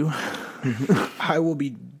 2062, I will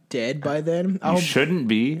be dead by then. You shouldn't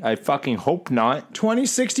be. I fucking hope not.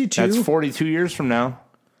 2062. That's 42 years from now.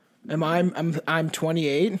 I'm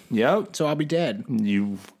 28. Yep. So I'll be dead.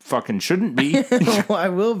 You fucking shouldn't be. Well, I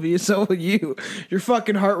will be. So will you. Your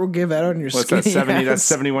fucking heart will give out on your skin. What's that? 70? That's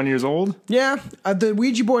 71 years old. Yeah. The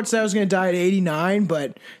Ouija board said I was going to die at 89,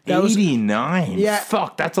 but that 89. Yeah.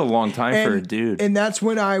 Fuck. That's a long time for a dude. And that's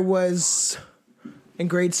when I was in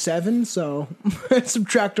grade 7. So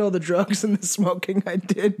subtract all the drugs and the smoking I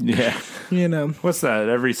did. Yeah. You know. What's that?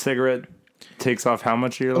 Every cigarette takes off how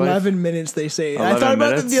much of your life? 11 minutes, they say. I thought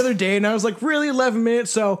about it the other day, and I was like, really, 11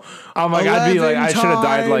 minutes? So, oh my God, I'd be like, I should have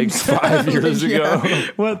died like 5 years ago.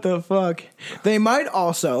 What the fuck? They might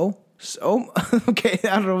also So, okay,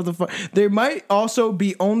 I don't know what the fuck. There might also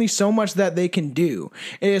be only so much that they can do.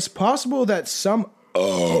 It is possible that some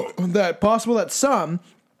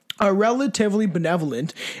are relatively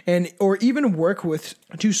benevolent and or even work with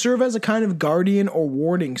to serve as a kind of guardian or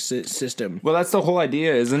warning system. Well, that's the whole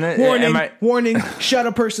idea, isn't it? Warning, shut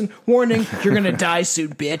up, person. Warning, you're gonna die soon,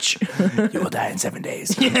 bitch. You will die in 7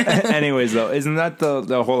 days. Anyways, though, isn't that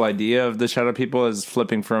the whole idea of the shadow people is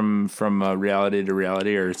flipping from reality to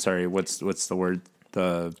reality? Or sorry, what's the word?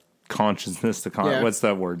 The consciousness to what's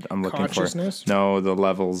that word I'm looking for? No, the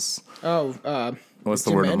levels. What's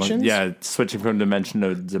the dimensions? word? Yeah, switching from dimension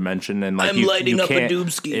to dimension, and like I'm lighting up a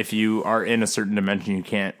doobsky. If you are in a certain dimension, you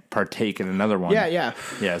can't partake in another one. Yeah.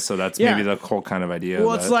 So that's maybe the whole kind of idea.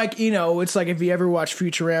 Well, it's like if you ever watch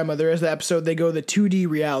Futurama, there is the episode they go the 2D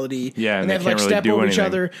reality. Yeah, and they have like step over each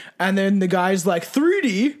other, and then the guy's like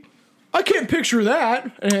 3D. I can't picture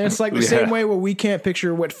that. And it's like the same way where we can't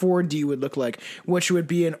picture what 4D would look like, which would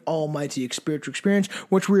be an almighty spiritual experience,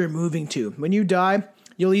 which we're moving to. When you die,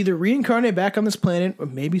 you'll either reincarnate back on this planet or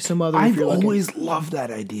maybe some other. I've always loved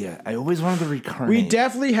that idea. I always wanted to reincarnate. We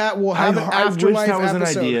definitely we'll have an afterlife episode. I wish that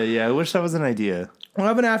was an idea. Yeah, I wish that was an idea. We'll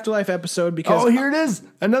have an afterlife episode because... Oh, here it is.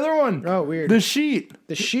 Another one. Oh, weird. The Sheet.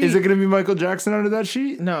 The Sheet. Is it going to be Michael Jackson under that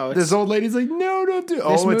sheet? No. This old lady's like, no, don't do it.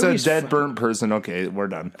 Oh, it's a dead, burnt person. Okay, we're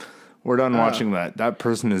done. We're done watching that. That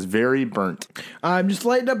person is very burnt. I'm just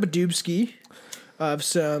lighting up a doobsky of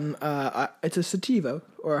some... it's a sativa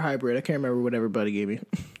or a hybrid. I can't remember what everybody gave me.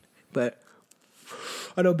 But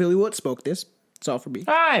I know Billy Wood spoke this. It's all for me.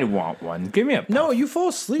 I want one. Give me a puff. No, you fall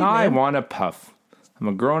asleep, I man. want a puff. I'm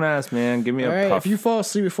a grown-ass man. Give me a puff. If you fall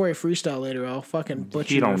asleep before you freestyle later, I'll fucking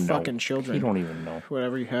butcher your fucking children. You don't even know.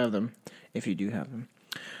 Whatever you have them. If you do have them.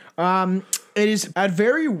 It is, at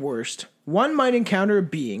very worst, one might encounter a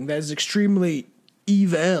being that is extremely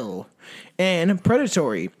evil and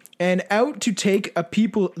predatory and out to take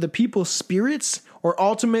the people's spirits or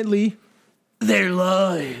ultimately their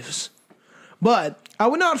lives. But I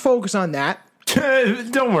would not focus on that.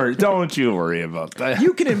 Don't worry. Don't you worry about that.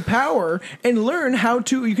 You can empower and learn how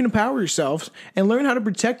to. You can empower yourselves and learn how to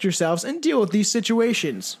protect yourselves and deal with these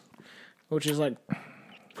situations. Which is like,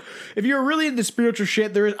 if you're really into spiritual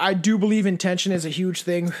shit, I do believe intention is a huge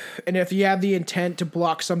thing. And if you have the intent to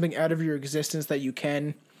block something out of your existence, that you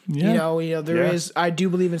can. Yeah. There is. I do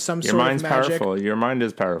believe in some sort of magic. Your mind's powerful. Your mind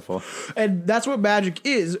is powerful, and that's what magic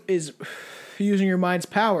is using your mind's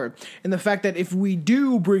power. And the fact that if we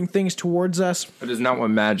do bring things towards us, it is not what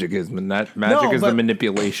magic is. Magic is the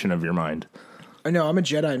manipulation of your mind. I know. I'm a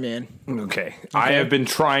Jedi, man. Okay. I have been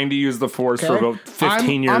trying to use the Force for about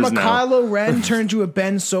 15 years now. I'm a Kylo Ren turned to a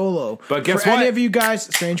Ben Solo. But guess for what? Any of you guys,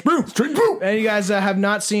 Strange Brew. Any of you guys have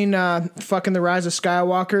not seen fucking The Rise of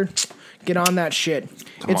Skywalker, get on that shit.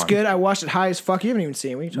 It's good. I watched it high as fuck. You haven't even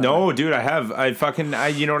seen it. No, dude, I have.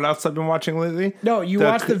 You know what else I've been watching lately? No, you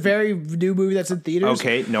watched the very new movie that's in theaters.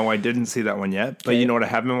 Okay, no, I didn't see that one yet. But you know what I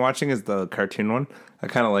have been watching is the cartoon one. I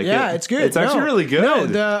kind of like it. Yeah, it's good. It's actually really good.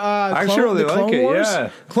 No, I actually really like it. Yeah,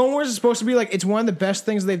 Clone Wars is supposed to be like, it's one of the best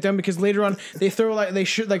things they've done because later on they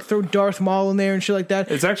throw Darth Maul in there and shit like that.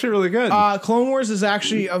 It's actually really good. Clone Wars is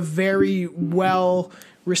actually a very well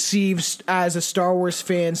received as a Star Wars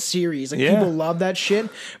fan series. Like people love that shit.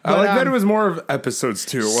 But, I like that it was more of episodes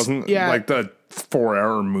too. It wasn't like the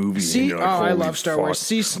 4-hour movie. I love Star Wars.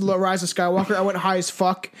 See Rise of Skywalker. I went high as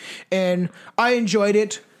fuck and I enjoyed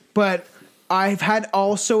it, but I've had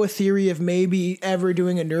also a theory of maybe ever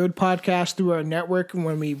doing a nerd podcast through our network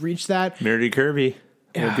when we reach that. Nerdy Kirby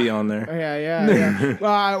will be on there. Yeah.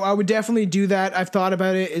 Well, I would definitely do that. I've thought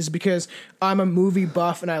about it is because I'm a movie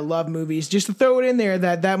buff and I love movies. Just to throw it in there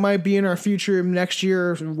that might be in our future next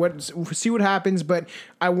year. See what happens. But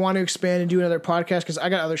I want to expand and do another podcast because I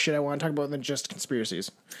got other shit I want to talk about than just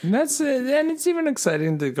conspiracies. And that's it. And it's even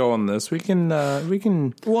exciting to go on this. We can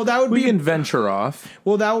venture off.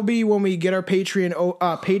 Well, that will be when we get our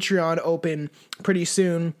Patreon open pretty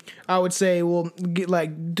soon. I would say we'll get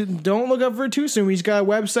don't look up for it too soon. We just got a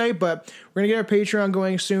website, but we're gonna get our Patreon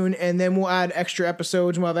going soon, and then we'll add extra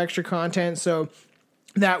episodes and we'll have extra content. So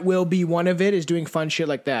that will be one of it, is doing fun shit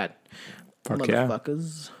like that. Fuck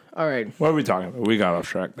motherfuckers. Yeah. All right. What are we talking about? We got off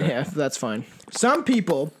track there. Yeah, that's fine. Some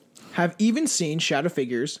people have even seen shadow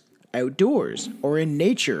figures outdoors or in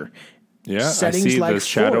nature. Yeah, I see the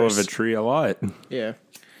shadow of a tree a lot. Yeah.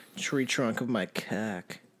 Tree trunk of my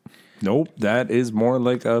cock. Nope, that is more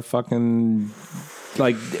like a fucking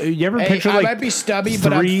Like, you ever picture I like might be stubby,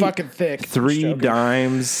 but I'm fucking thick. Three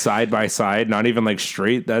dimes side by side, not even like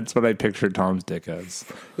straight. That's what I pictured Tom's dick as.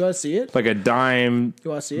 You want to see it? Like a dime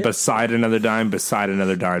You want to see it? beside another dime, beside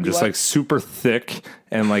another dime. Just like super thick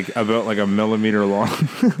and like about like a millimeter long.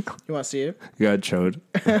 You want to see it? You got chode.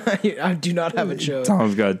 I do not have a chode.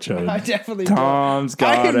 Tom's got chode. I definitely Tom's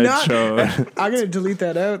got a chode. I'm going to delete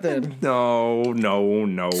that out then. No.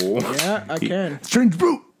 Yeah, I can. Strange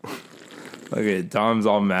brute. Okay, Tom's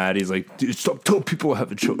all mad. He's like, dude, stop telling people I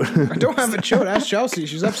have a chode. I don't have a chode. Ask Chelsea.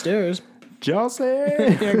 She's upstairs. Chelsea?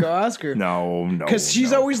 Yeah, go ask her. No. Because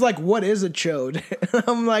she's always like, what is a chode?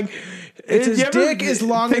 I'm like, it's his dick as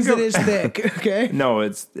long as it is thick, okay? No,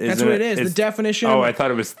 that's what it is. The definition. Oh, I thought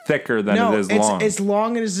it was thicker than it is long. As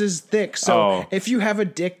long as it is thick. So if you have a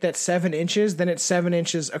dick that's 7 inches, then it's 7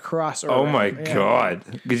 inches across. Oh my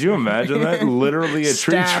God. Could you imagine that? Literally a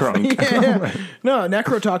tree trunk. Yeah. No,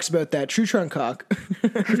 Necro talks about that. Tree trunk cock.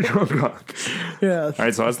 Tree trunk cock. Yeah. All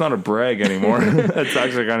right, so that's not a brag anymore. That's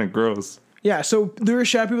actually kind of gross. Yeah, so there are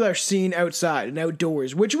shy people that are seen outside and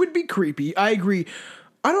outdoors, which would be creepy. I agree.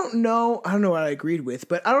 I don't know what I agreed with,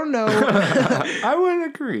 but I don't know. I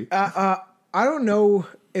wouldn't agree. I don't know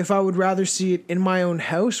if I would rather see it in my own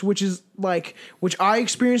house, which I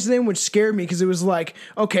experienced then, which scared me because it was like,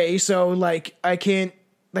 okay, so like I can't,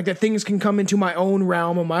 like that things can come into my own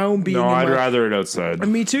realm and my own being. No, I'd rather it outside.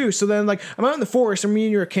 And me too. So then, like, I'm out in the forest and me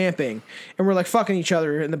and you are camping and we're like fucking each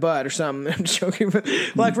other in the butt or something. I'm just joking, but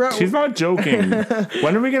like, she's not joking.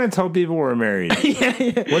 When are we gonna tell people we're married? Yeah.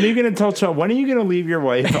 When are you gonna tell Chuck? When are you gonna leave your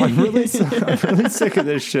wife? I'm really sick of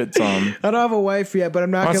this shit, Tom. I don't have a wife yet, but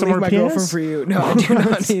I'm not gonna leave my girlfriend for you. No, I do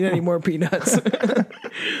not need any more peanuts.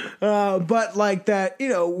 But like that,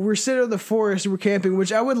 we're sitting in the forest, we're camping,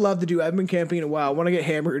 which I would love to do. I've been camping in a while. I want to get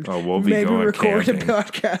hammered. Oh, we'll be maybe going record camping. a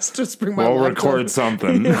podcast. Just bring my We'll laptop. record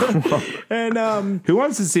something. And who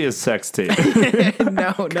wants to see a sex tape?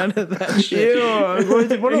 No, none of that shit.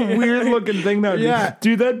 Ew, what a weird looking thing that would be.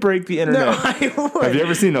 Dude, that'd break the internet. No, I would. Have you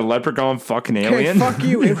ever seen a leprechaun fucking alien? Okay, fuck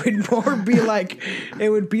you. It would more be like, I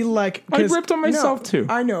ripped on myself too.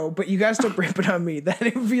 I know, but you guys don't rip it on me. That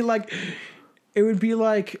it would be like it'd be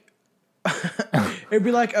like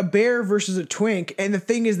a bear versus a twink, and the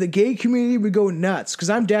thing is, the gay community would go nuts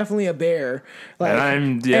because I'm definitely a bear. Like,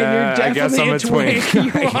 and you're definitely a twink.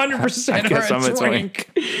 You 100% are a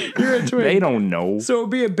twink. You're a twink. They don't know. So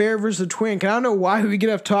it'd be a bear versus a twink. And I don't know why we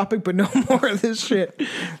get off topic, but no more of this shit.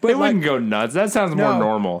 But they wouldn't go nuts. That sounds more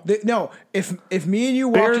normal. If me and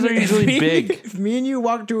you bears are usually big. If me and you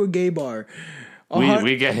walk to a gay bar.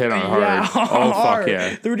 We get hit on hard. Yeah, oh, fuck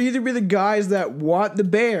yeah. There would either be the guys that want the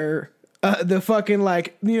bear, the fucking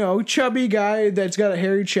chubby guy that's got a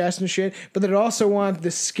hairy chest and shit, but that also want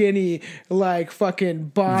the skinny fucking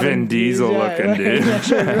bottom Vin Diesel looking dude.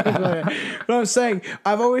 But I'm saying,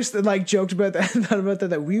 I've always joked about that, thought about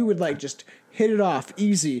that we would just hit it off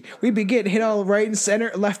easy. We'd be getting hit all right and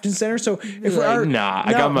center, left and center. So if I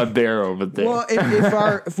got my bear over there. Well,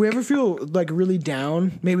 if we ever feel really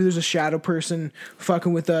down, maybe there's a shadow person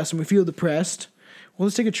fucking with us and we feel depressed. Well,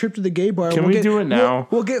 let's take a trip to the gay bar. Can we do it now?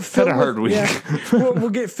 We'll get filled with a hard week. Yeah, we'll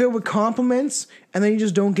get filled with compliments, and then you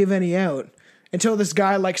just don't give any out until this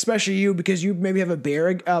guy, especially you, because you maybe have a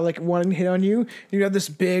bear wanting to hit on you. You have this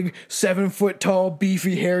big 7 foot tall,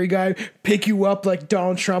 beefy, hairy guy pick you up like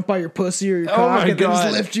Donald Trump by your pussy or your cock, and then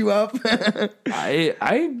just lift you up.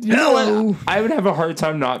 Hello. I would have a hard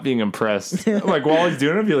time not being impressed. While he's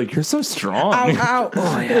doing it, I'd be like, "You're so strong." Ow, ow.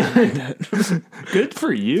 Oh yeah. Good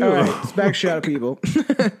for you. All right, it's back shadow people.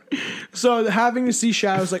 So having to see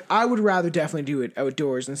shadows, I would rather definitely do it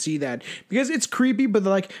outdoors and see that because it's creepy, but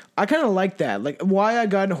I kind of like that. Why I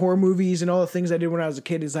got into horror movies and all the things I did when I was a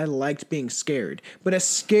kid is I liked being scared, but as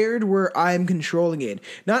scared where I'm controlling it,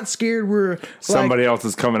 not scared where somebody else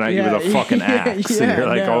is coming at you with a fucking axe, and you're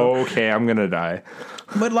like, "Oh, okay, I'm gonna die."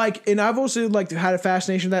 But and I've also had a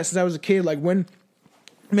fascination with that since I was a kid. When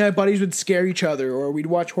my buddies would scare each other, or we'd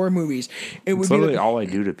watch horror movies. It's literally all I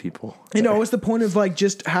do to people. What's the point of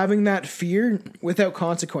just having that fear without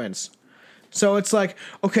consequence? So it's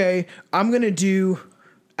okay, I'm gonna do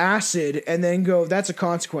acid and then go, that's a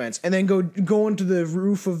consequence, and then go into the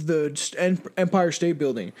roof of the Empire State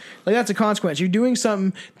Building. That's a consequence. You're doing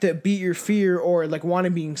something that beat your fear or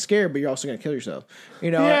wanting being scared, but you're also gonna kill yourself.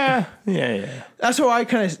 Yeah. That's what I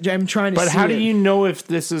I'm trying to. But see how do you know if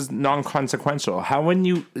this is non-consequential? How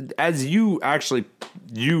you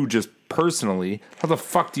just personally, how the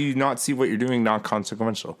fuck do you not see what you're doing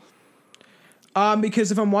non-consequential?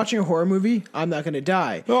 Because if I'm watching a horror movie, I'm not going to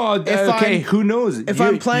die. Oh, okay. Who knows? If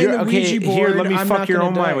I'm playing the Ouija board, here, let me I'm fuck not your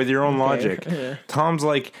own die. mind with your own logic. Yeah. Tom's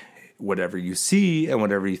like, whatever you see and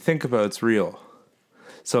whatever you think about, it's real.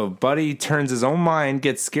 So Buddy turns his own mind,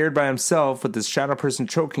 gets scared by himself with this shadow person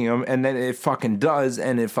choking him, and then it fucking does,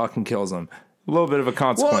 and it fucking kills him. A little bit of a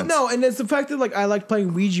consequence. Well, no, and it's the fact that like I like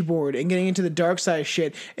playing Ouija board and getting into the dark side of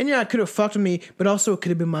shit. And yeah, it could have fucked with me, but also it could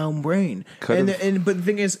have been my own brain. But the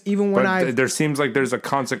thing is, even when there seems like there's a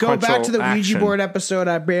consequential go back to the action. Ouija board episode,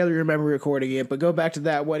 I barely remember recording it, but go back to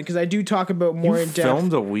that one because I do talk about more in depth.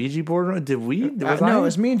 Filmed a Ouija board? Did we? No, it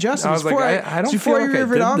was me and Justin. I was like, I don't feel like I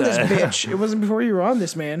did on that. this bitch. It wasn't before you were on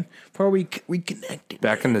this, man. Before we connected.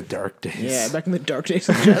 Back in the dark days. Yeah, back in the dark days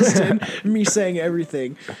of Justin. Me saying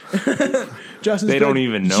everything. Justin's they don't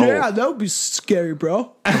even know. Yeah, that would be scary,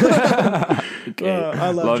 bro. Okay.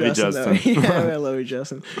 I love Justin. Yeah, I love you,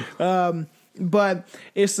 Justin. But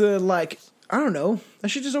it's like, I don't know. That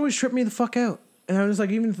shit just always tripped me the fuck out. And I was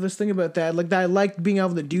like, even this thing about that, like that I liked being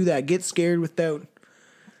able to do that, get scared without.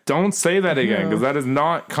 Don't say that again, because that is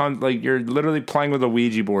not like you're literally playing with a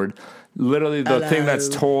Ouija board. Literally, the thing that's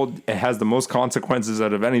told it has the most consequences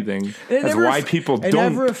out of anything. That's why people don't. It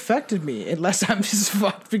never affected me unless I'm just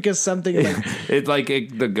fucked because something like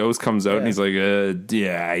the ghost comes out and he's like,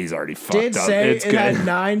 yeah, he's already fucked did up. say It's it good. had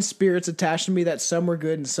 9 spirits attached to me that some were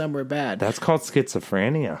good and some were bad. That's called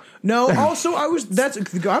schizophrenia. No, also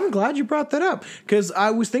I'm glad you brought that up because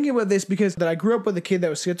I was thinking about this because that I grew up with a kid that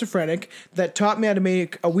was schizophrenic that taught me how to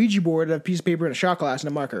make a Ouija board out of a piece of paper and a shot glass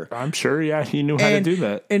and a marker. I'm sure, yeah, he knew how to do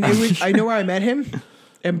that. And it was, I know where I met him.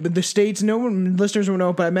 And the States, no one, listeners will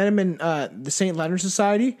know, but I met him in the St. Leonard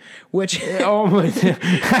Society, which oh my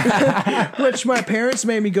which my parents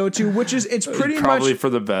made me go to, which is it's pretty probably much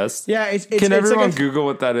for the best. Yeah, it's can everyone like Google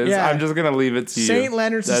what that is? Yeah. I'm just gonna leave it to you. St.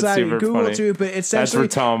 Leonard Society, Google it too, but essentially that's where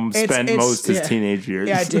Tom spent most his teenage years.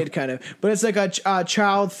 Yeah, I did kind of, but it's like a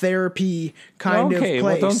child therapy kind of place.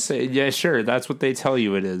 Well, don't say. Yeah, sure, that's what they tell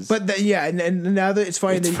you it is. But and now that it's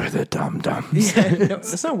funny, it's for the dumb. Yeah, no,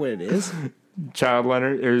 that's not what it is. Child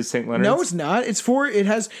Leonard or St. Leonard? No, it's not. It's for it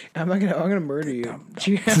has. I'm gonna murder you.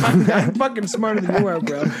 I'm fucking smarter than you are,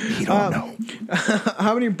 bro. You don't know.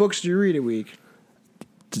 How many books do you read a week?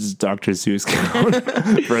 Does Dr. Seuss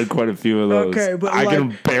count? Read quite a few of those. Okay, but I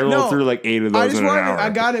can barrel through like 8 of those in an hour. I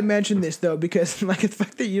gotta mention this though because like the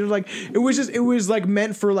fact that you like it was like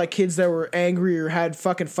meant for like kids that were angry or had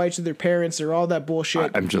fucking fights with their parents or all that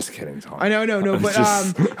bullshit. I'm just kidding, Tom. I know, no, but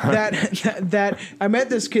that I met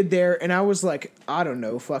this kid there and I was like, I don't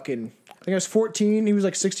know, fucking. I think I was 14. He was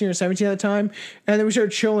like 16 or 17 at the time. And then we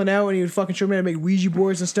started chilling out and he would fucking show me how to make Ouija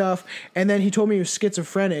boards and stuff. And then he told me he was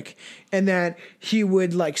schizophrenic and that he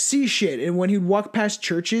would like see shit. And when he'd walk past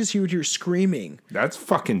churches, he would hear screaming. That's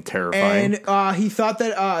fucking terrifying. And he thought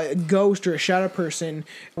that a ghost or a shadow person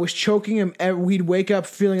was choking him. He'd wake up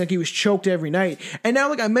feeling like he was choked every night. And now,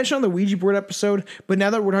 like I mentioned on the Ouija board episode, but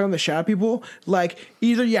now that we're talking about the shadow people, like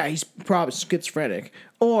either, yeah, he's probably schizophrenic.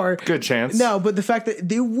 Or good chance. No, but the fact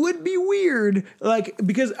that it would be weird, like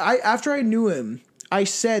because after I knew him, I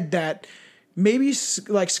said that maybe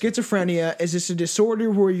like schizophrenia is just a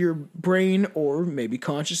disorder where your brain or maybe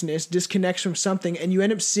consciousness disconnects from something, and you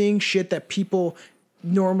end up seeing shit that people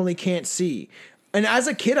normally can't see. And as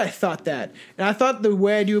a kid, I thought that, and I thought the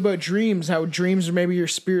way I do about dreams, how dreams are maybe your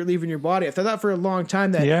spirit leaving your body. I thought that for a long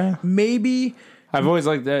time that maybe. I've always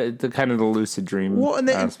liked the kind of the lucid dream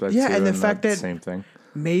aspect. Yeah, too, and the fact that same thing.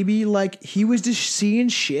 Maybe like he was just seeing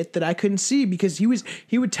shit that I couldn't see because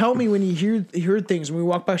he would tell me when he heard things when we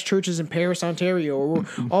walk past churches in Paris, Ontario, or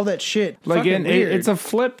all that shit. Like it's a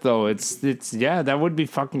flip though. It's yeah, that would be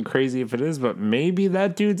fucking crazy if it is, but maybe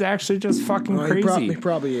that dude's actually just fucking crazy. He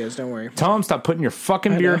probably is. Don't worry. Tom, stop putting your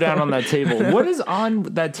fucking beer down on that table. What is on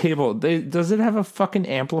that table? Does it have a fucking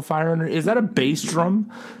amplifier under? Is that a bass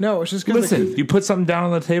drum? No, it's just listen. You put something down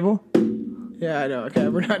on the table. Yeah, I know. Okay,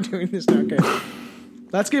 we're not doing this now. Okay.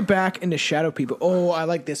 Let's get back into shadow people. Oh, I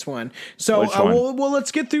like this one. So, well,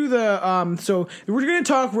 let's get through the. So we're going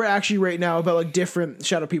to talk right now about like different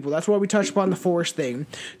shadow people. That's why we touched upon the forest thing.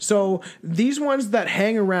 So these ones that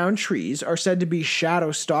hang around trees are said to be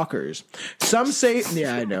shadow stalkers. Some say,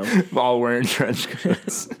 yeah, I know, all wearing trench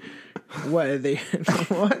coats. What are they?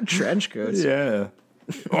 What trench coats? Yeah.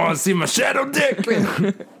 Want to see my shadow dick?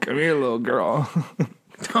 Come here, little girl.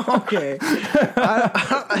 Okay.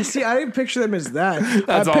 I see. I didn't picture them as that.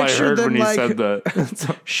 That's all I heard when you said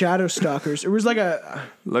that. Shadow stalkers. It was like a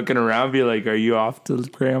looking around, be like, "Are you off to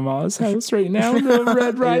grandma's house right now?" The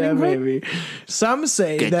Red Riding Hood. Maybe. Some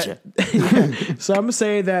say some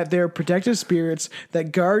say that they're protective spirits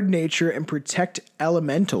that guard nature and protect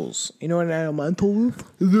elementals. You know what an elemental is?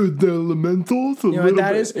 The elementals. You know what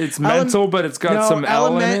that is? It's mental, but it's got some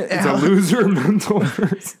element. It's a loser mental.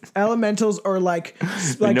 Elementals are like.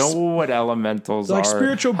 You know what elementals like are?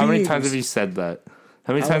 Spiritual How many beings. times have you said that?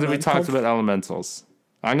 How many times have we talked about elementals?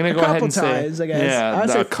 I'm going to go ahead and times, say, I guess.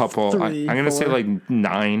 yeah, a couple. 3, I'm going to say like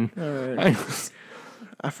 9. All right.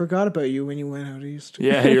 I forgot about you when you went out east.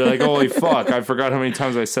 Yeah, you're like, holy fuck, I forgot how many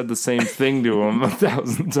times I said the same thing to him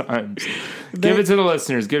 1,000 times. Give it to the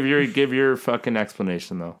listeners. Give your fucking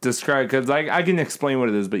explanation, though. Describe, because I can explain what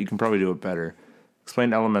it is, but you can probably do it better.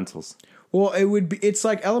 Explain elementals. Well, it's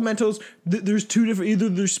like elementals. There's two different. Either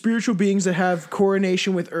there's spiritual beings that have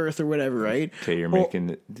coordination with Earth or whatever, right? Okay, you're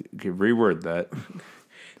making it. Reword that.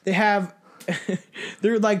 They have.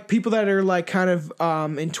 They're like people that are like kind of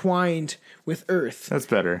entwined with Earth. That's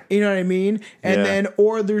better. You know what I mean? And then,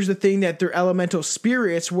 or there's the thing that they're elemental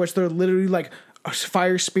spirits, which they're literally like a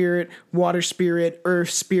fire spirit, water spirit,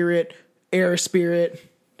 earth spirit, air spirit.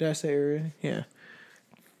 Did I say air? Yeah.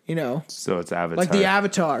 You know, so it's Avatar, like the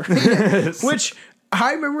Avatar, which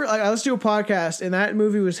I remember. Like, I listened to a podcast, and that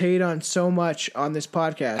movie was hated on so much on this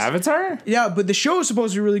podcast. Avatar, yeah, but the show is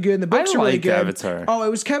supposed to be really good, and the books are really good. Avatar. Oh, it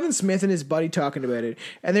was Kevin Smith and his buddy talking about it,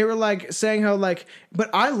 and they were like saying how like, but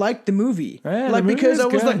I liked the movie, yeah, like the movie because I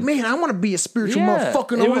was good. like, man, I want to be a spiritual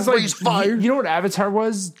motherfucker. It was like fire. You know what Avatar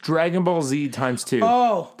was? Dragon Ball Z times 2.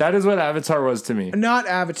 Oh, that is what Avatar was to me. Not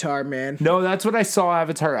Avatar, man. No, that's what I saw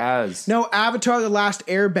Avatar as. No, Avatar: The Last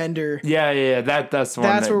Airbender. Yeah. That's the one.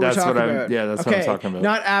 That's what we're talking about. Yeah, that's what I'm talking about.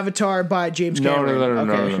 Not Avatar by James Cameron.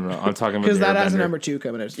 No. I'm talking about because that Airbender. has a number 2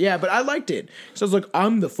 coming out. Yeah, but I liked it. So I was like,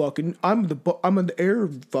 I'm the air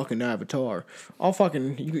fucking Avatar. I'll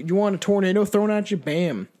fucking you want a tornado thrown at you?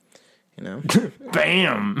 Bam. You know.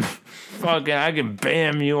 Bam. Fucking, I can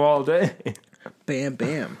bam you all day.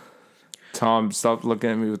 Bam. Tom, stop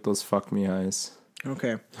looking at me with those fuck me eyes.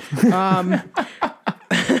 Okay.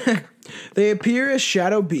 They appear as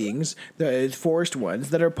shadow beings, the forest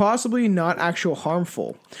ones, that are possibly not actual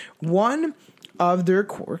harmful. One of their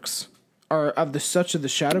quirks are of the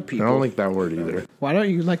shadow people. I don't like that word either. Why don't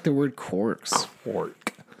you like the word quirks?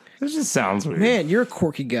 Quirk. This just sounds weird. Man, you're a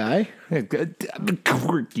quirky guy. I'm a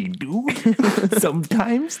quirky dude.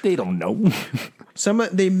 Sometimes they don't know.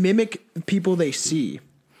 They mimic people they see.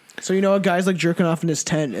 So, you know, a guy's like jerking off in his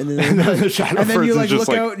tent, and then you like look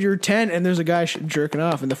out your tent, and there's a guy jerking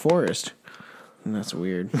off in the forest. And that's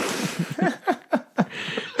weird.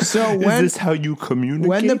 So is this how you communicate?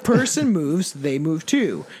 When the person moves, they move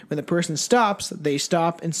too. When the person stops, they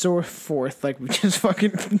stop, and so forth, like we just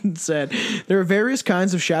fucking said. There are various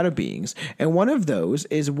kinds of shadow beings, and one of those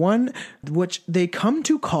is one which they come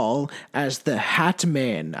to call as the Hat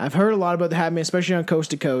Man. I've heard a lot about the Hat Man, especially on Coast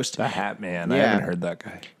to Coast. The Hat Man. Yeah. I haven't heard that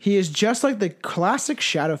guy. He is just like the classic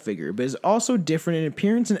shadow figure, but is also different in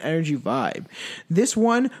appearance and energy vibe. This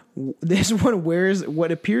one wears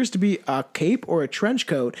what appears to be a cape or a trench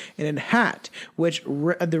coat and a hat, which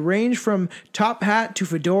the range from top hat to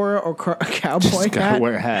fedora or a cowboy just gotta hat.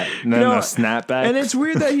 Wear a hat and then a snapback. And it's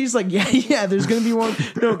weird that he's like, yeah. There's gonna be one.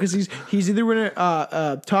 No, because he's either wearing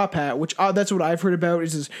a top hat, which that's what I've heard about.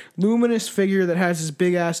 Is this luminous figure that has this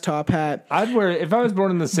big ass top hat. I'd wear if I was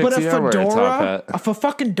born in the 60s. But a I'd wear a top hat. a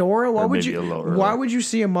fucking Dora. Why would you? Why would you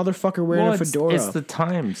see a motherfucker wearing a fedora? It's the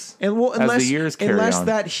times. And unless the years carry unless on.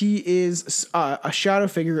 that he is a shadow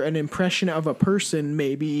figure, an impression of a person,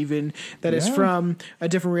 maybe even that is from a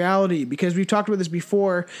different reality. Because we've talked about this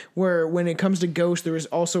before, where when it comes to ghosts, there is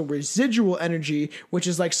also residual energy, which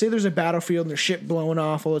is like, say there's a battlefield and there's shit blowing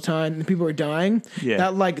off all the time and people are dying.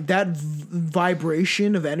 Yeah. That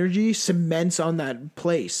vibration of energy cements on that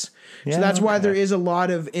place. So that's why there is a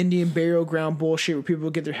lot of Indian burial ground bullshit where people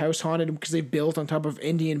get their house haunted because they built on top of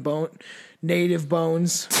native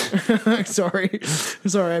bones. Sorry,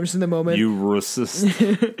 I'm just in the moment. You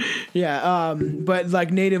racist. Yeah, but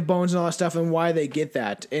like native bones and all that stuff, and why they get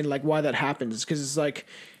that, and like why that happens, because it's like,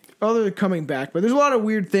 oh, they're coming back. But there's a lot of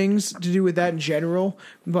weird things to do with that in general.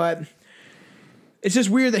 But it's just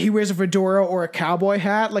weird that he wears a fedora or a cowboy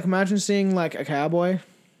hat. Like, imagine seeing like a cowboy,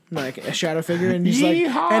 like a shadow figure, and he's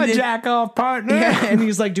like, jack off, partner. Yeah, and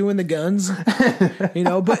he's like doing the guns, you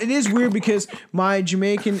know. But it is weird because my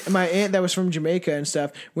aunt that was from Jamaica and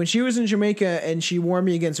stuff, when she was in Jamaica and she warned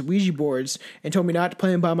me against Ouija boards and told me not to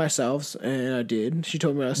play them by myself, and I did. She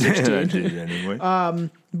told me when I was 16. I did anyway.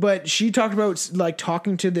 But she talked about like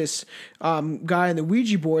talking to this guy on the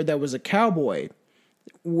Ouija board that was a cowboy,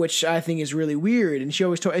 which I think is really weird. And she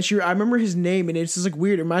always told, I remember his name, and it's just like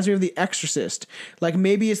weird. It reminds me of The Exorcist. Like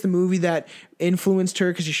maybe it's the movie that influenced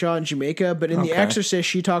her because she shot in Jamaica. But in The Exorcist,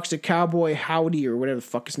 she talks to Cowboy Howdy or whatever the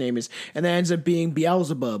fuck his name is, and that ends up being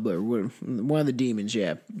Beelzebub or one of the demons.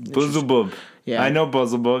 Yeah, Beelzebub. Yeah, I know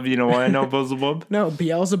Beelzebub. You know why I know Beelzebub? No,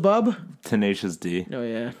 Beelzebub. Tenacious D. Oh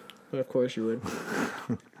yeah, but of course you would.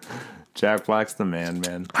 Jack Black's the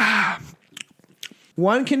man.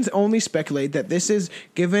 One can only speculate that this is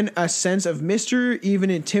given a sense of mystery, even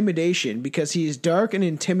intimidation, because he is dark and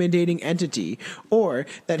intimidating entity, or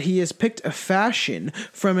that he has picked a fashion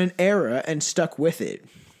from an era and stuck with it.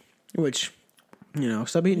 Which,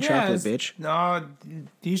 stop eating chocolate, bitch. No,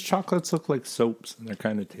 these chocolates look like soaps, and they're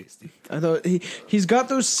kind of tasty. Although he's got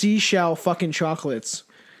those seashell fucking chocolates.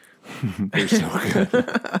 They're so good.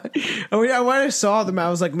 When I saw them,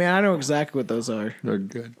 I was like, man, I know exactly what those are. They're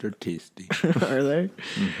good. They're tasty. Are they?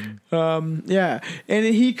 Mm-hmm. Yeah. And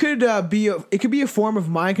he could it could be a form of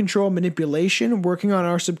mind control manipulation, working on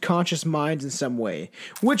our subconscious minds in some way,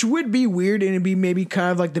 which would be weird, and it'd be maybe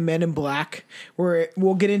kind of like the Men in Black, where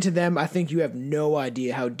we'll get into them. I think you have no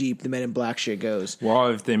idea how deep the Men in Black shit goes. Well,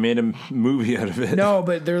 if they made a movie out of it. No,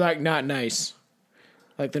 but they're like not nice.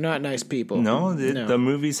 Like, they're not nice people. No, the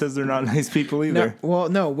movie says they're not nice people either.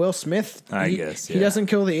 No, Will Smith. I guess, yeah. He doesn't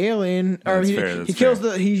kill the alien. Or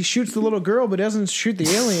he shoots the little girl, but doesn't shoot the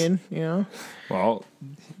alien, Well,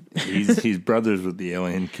 he's brothers with the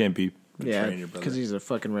alien. Can't be betraying your brother. Because he's a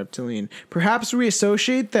fucking reptilian. Perhaps we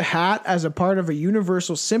associate the hat as a part of a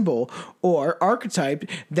universal symbol or archetype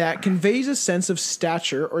that conveys a sense of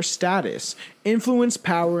stature or status, influence,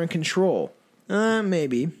 power, and control.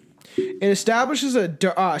 Maybe. It establishes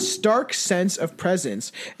a stark sense of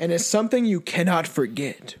presence and is something you cannot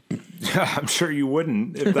forget. I'm sure you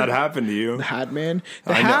wouldn't if that happened to you. The Hat Man.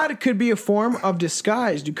 The hat could be a form of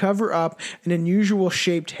disguise to cover up an unusual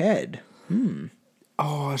shaped head.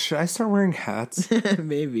 Oh, should I start wearing hats?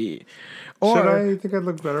 Maybe. Should I think I'd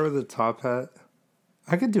look better with a top hat?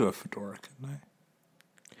 I could do a fedora, couldn't I?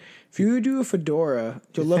 If you do a fedora,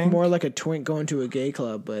 you'll look more like a twink going to a gay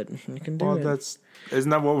club, but you can do it.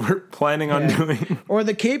 Isn't that what we're planning on doing? Or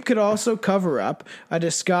the cape could also cover up a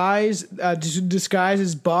disguise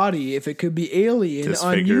his body if it could be alien,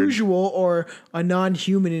 disfigured, unusual, or a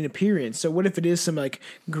non-human in appearance. So what if it is some like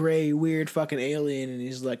gray, weird fucking alien, and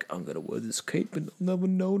he's like, I'm gonna wear this cape and they'll never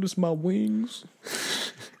notice my wings.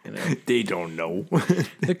 They don't know.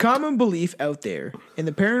 The common belief out there in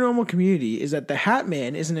the paranormal community is that the Hat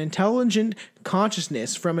Man is an intelligent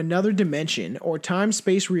consciousness from another dimension or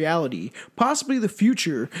time-space reality, possibly the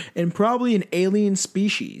future, and probably an alien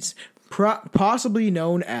species, possibly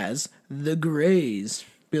known as the Greys.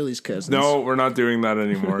 Billy's cousins. No, we're not doing that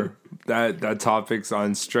anymore. That topic's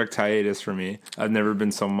on strict hiatus for me. I've never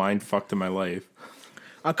been so mind-fucked in my life.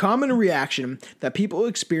 A common reaction that people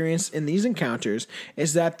experience in these encounters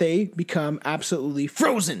is that they become absolutely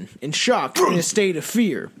frozen and shocked in a state of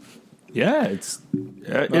fear. Yeah, it's isn't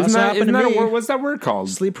that what's that word called?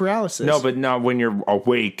 Sleep paralysis. No, but not when you're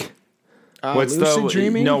awake. Lucid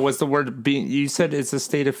dreaming? No, what's the word? You said it's a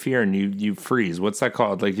state of fear and you freeze. What's that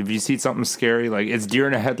called? Like if you see something scary, like it's deer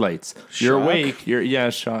in the headlights. Shock? You're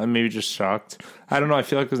awake. Shocked, maybe just shocked. I don't know. I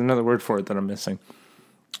feel like there's another word for it that I'm missing.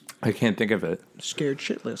 I can't think of it. Scared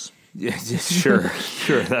shitless. Yeah, sure.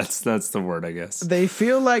 That's the word, I guess. They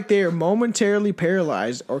feel like they are momentarily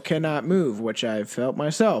paralyzed or cannot move, which I've felt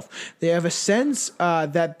myself. They have a sense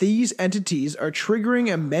that these entities are triggering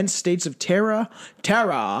immense states of terror,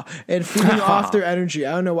 and feeding off their energy.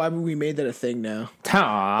 I don't know why we made that a thing now.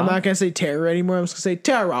 I'm not going to say terror anymore. I'm just going to say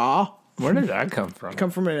terror. Where did that come from? It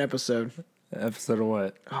come from an episode. Episode of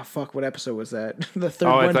what? Oh fuck! What episode was that? The third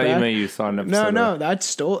one. Oh, I thought you meant you saw an episode. No,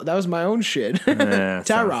 that was my own shit.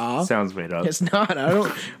 Tara sounds made up. It's not.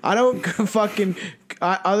 I don't fucking.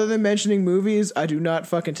 Other than mentioning movies, I do not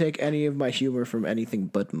fucking take any of my humor from anything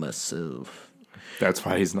but myself. That's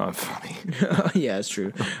why he's not funny. Yeah, it's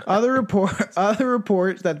true. Other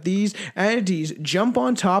reports that these entities jump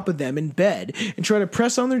on top of them in bed and try to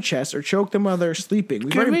press on their chest or choke them while they're sleeping.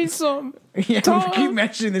 Give me some. Yeah, we keep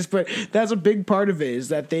mentioning this, but that's a big part of it is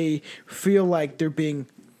that they feel like they're being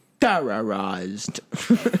terrorized.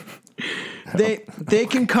 They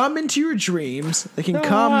can come into your dreams. They can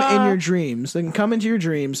come in your dreams. They can come into your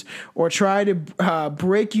dreams or try to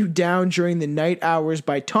break you down during the night hours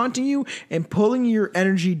by taunting you and pulling your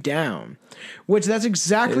energy down. Which that's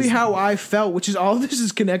exactly how I felt. Which is all this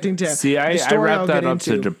is connecting to. See, I wrapped that up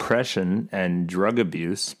to depression and drug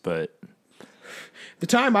abuse, but. The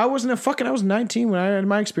time I was 19 when I had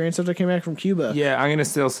my experience after I came back from Cuba. Yeah, I'm gonna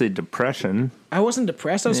still say depression. I wasn't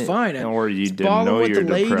depressed. I was fine. Or you didn't know you're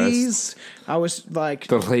depressed. Ladies. I was like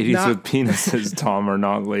the ladies with penises, Tom, are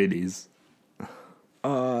not ladies.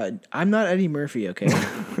 I'm not Eddie Murphy. Okay.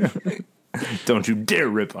 Don't you dare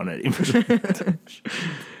rip on Eddie Murphy.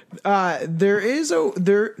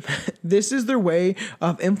 This is their way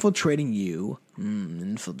of infiltrating you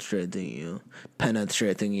infiltrating you,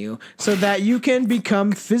 penetrating you, so that you can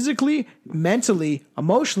become physically, mentally,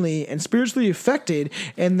 emotionally, and spiritually affected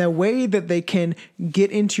in the way that they can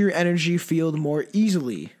get into your energy field more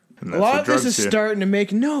easily. A lot of this is starting to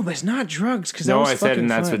make but it's not drugs because I said,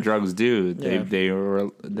 and that's what drugs do.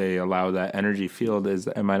 They allow that energy field.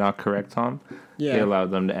 Am I not correct, Tom? Yeah. They allow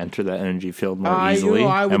them to enter that energy field more easily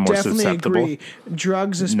I would and more definitely susceptible. Agree.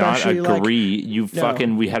 Drugs, especially, not agree.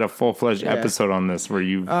 We had a full-fledged episode on this where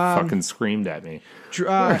you fucking screamed at me.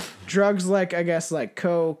 Drugs like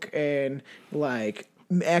coke and like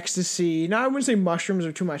ecstasy. Now I wouldn't say mushrooms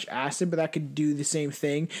are too much acid, but that could do the same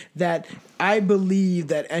thing. That I believe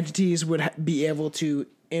that entities would be able to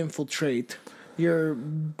infiltrate your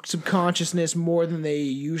subconsciousness more than they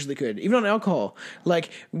usually could. Even on alcohol. Like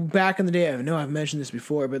back in the day, I know I've mentioned this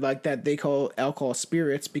before, but like that they call alcohol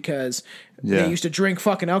spirits because they used to drink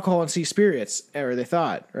fucking alcohol and see spirits, or they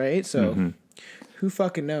thought, right? So who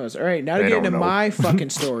fucking knows? All right, now to get into my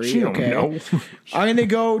fucking story. Okay, I'm gonna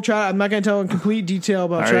go try. I'm not gonna tell in complete detail,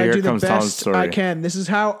 but I'll try to do the best I can. This is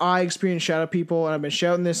how I experience shadow people, and I've been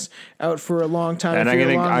shouting this out for a long time. And I'm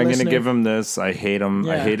gonna give him this. I hate him.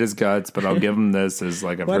 I hate his guts, but I'll give him this. As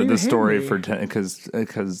like I've heard this story for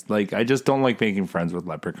because like I just don't like making friends with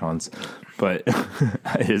leprechauns. But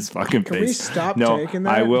his fucking face. Can we stop taking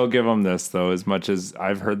that? I will give him this though. As much as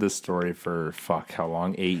I've heard this story for how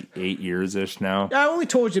long? 8 years ish now. I only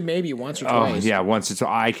told you maybe once or twice. Oh, yeah, once. So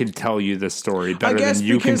I can tell you this story better than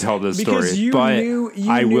you can tell this story. But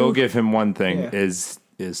I will give him one thing,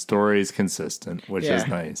 his story is consistent, which is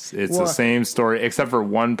nice. It's the same story, except for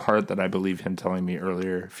one part that I believe him telling me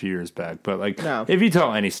earlier a few years back. But like, if you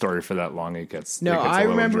tell any story for that long, it gets I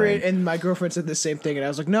remember it, and my girlfriend said the same thing, and I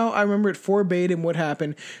was like, no, I remember it verbatim what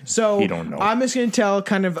happened. So you don't know. I'm just gonna tell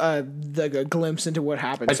kind of a glimpse into what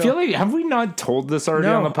happened. I feel like have we not told this already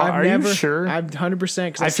on the podcast? Are you sure? I'm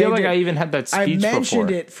 100%. I feel like I even had that speech before. I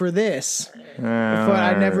mentioned it for this, but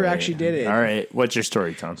I never actually did it. All right, what's your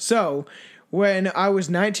story, Tom? So when I was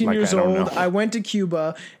 19 years old, I went to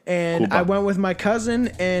Cuba, and I went with my cousin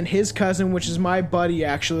and his cousin, which is my buddy,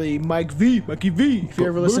 actually, Mikey V, if you're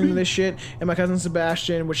ever listening to this shit, and my cousin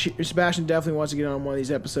Sebastian, which Sebastian definitely wants to get on one of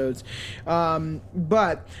these episodes.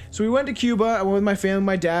 But, so we went to Cuba, I went with my family,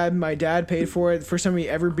 my dad paid for it, first time we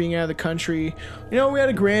ever being out of the country. You know, we had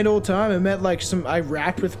a grand old time. I met I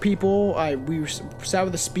rapped with people, we sat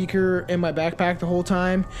with a speaker in my backpack the whole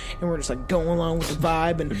time, and we're just like going along with the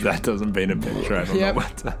vibe. And if that doesn't paint a picture, I don't know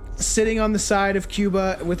what to... Sitting on the side of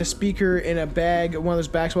Cuba with a speaker in a bag, one of those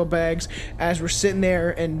basketball bags, as we're sitting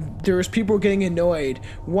there, and there was people getting annoyed.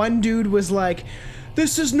 One dude was like,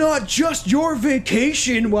 "This is not just your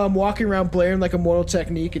vacation," while I'm walking around blaring like Immortal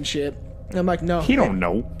Technique and shit. And I'm like, no. He don't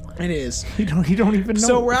know. It is. He don't even know.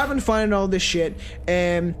 So we're having fun and all this shit,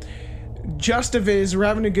 and just of it is we're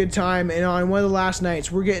having a good time, and on one of the last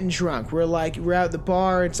nights we're getting drunk. We're at the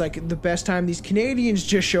bar. It's like the best time. These Canadians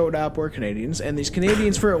just showed up. We're Canadians, and these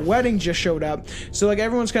Canadians for a wedding just showed up. So like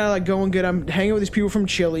everyone's kind of like going good. I'm hanging with these people from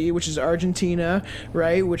Chile, which is Argentina,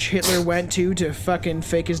 right? Which Hitler went to fucking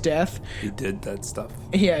fake his death. He did that stuff.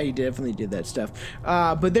 Yeah, he definitely did that stuff.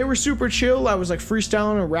 But they were super chill. I was like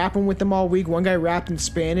freestyling and rapping with them all week. One guy rapped in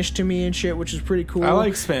Spanish to me and shit, which is pretty cool. I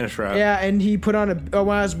like Spanish rap. Yeah, and he put on when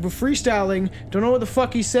I was freestyling, don't know what the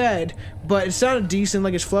fuck he said, but it sounded decent,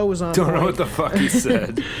 like his flow was on. Don't know what the fuck he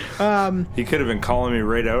said. He could have been calling me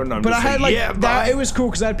right out, and I'm just I had like, yeah, that. It was cool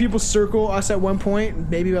because I had people circle us at one point,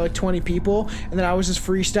 maybe about like 20 people, and then I was just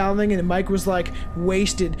freestyling, and Mike was like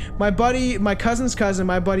wasted. My cousin's cousin,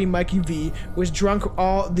 my buddy Mikey V, was drunk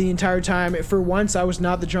all the entire time. For once, I was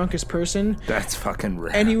not the drunkest person. That's fucking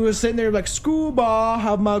rare. And he was sitting there like, "Scuba,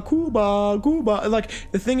 have my Cuba." Like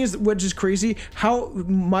the thing is, which is crazy, how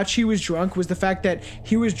much he was drunk was the fact that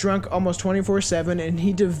he was drunk almost 24/7, and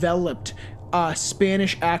he developed a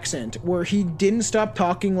Spanish accent where he didn't stop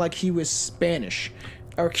talking like he was Spanish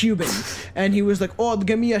or Cuban, and he was like, "Oh,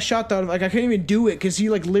 give me a shot out of," like I couldn't even do it because he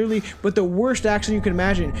like literally, but the worst accent you can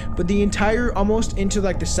imagine. But the entire, almost into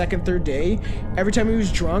like the second, third day, every time he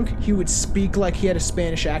was drunk, he would speak like he had a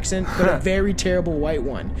Spanish accent, but a very terrible white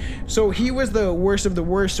one. So he was the worst of the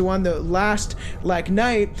worst. So on the last like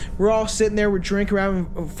night, we're all sitting there, we're drinking around,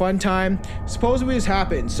 a fun time. Supposedly this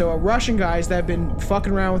happened. So Russian guys that have been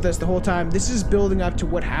fucking around with us the whole time. This is building up to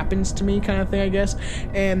what happens to me, kind of thing, I guess.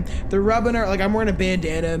 And they're rubbing our, like I'm wearing a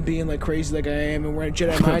bandana and being like crazy like I am, and wearing a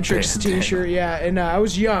Jedi Mind Tricks t-shirt. Yeah, and I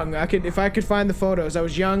was young. If I could find the photos, I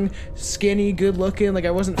was young, skinny, good looking. Like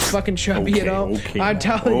I wasn't fucking chubby at all. I'm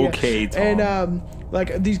telling you. Okay, Tom. And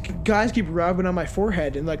like these guys keep rubbing on my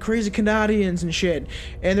forehead and like crazy Canadians and shit,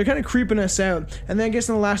 and they're kind of creeping us out. And then I guess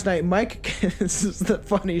on the last night, Mike, this is the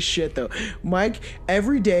funniest shit though. Mike,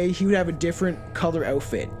 every day he would have a different color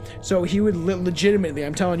outfit. So he would legitimately,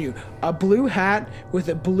 I'm telling you, a blue hat with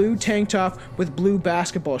a blue tank top with blue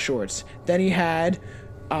basketball shorts. Then he had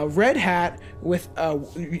a red hat with a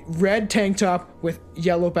red tank top with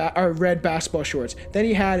red basketball shorts. Then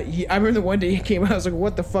he had, I remember the one day he came out, I was like,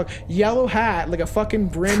 what the fuck? Yellow hat, like a fucking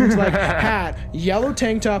brimmed like hat, yellow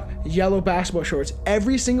tank top, yellow basketball shorts.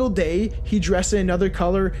 Every single day he dressed in another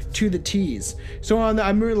color to the T's. So I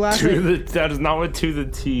remember last night, that is not what to the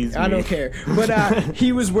T's mean. I don't care. But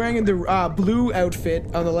he was wearing the blue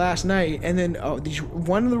outfit on the last night, and then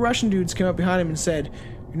one of the Russian dudes came up behind him and said,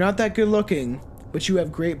 "You're not that good looking, but you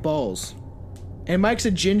have great balls." And Mike's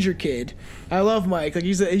a ginger kid. I love Mike. Like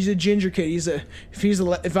he's a ginger kid.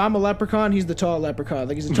 If I'm a leprechaun, he's the tall leprechaun.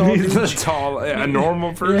 Like he's a tall. He's a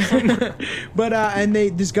normal person. But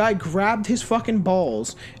this guy grabbed his fucking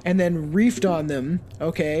balls and then reefed on them.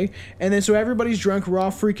 Okay, and then so everybody's drunk. We're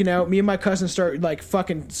all freaking out. Me and my cousin start like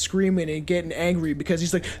fucking screaming and getting angry because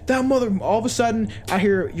he's like, that mother. All of a sudden, I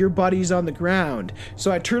hear your buddy's on the ground.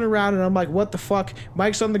 So I turn around and I'm like, what the fuck?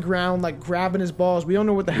 Mike's on the ground like grabbing his balls. We don't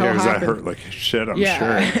know what the hell happened. That hurt like shit. I'm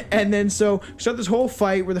sure. And then so we start this whole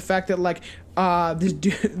fight where the fact that like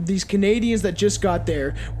these Canadians that just got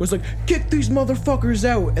there was like, kick these motherfuckers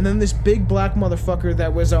out. And then this big black motherfucker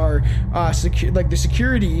that was our the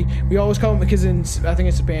security, we always call him, because I think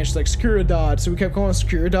in Spanish it's like Securidad, so we kept calling him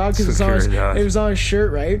Securidad because it was on his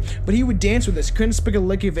shirt, right? But he would dance with us. He couldn't speak a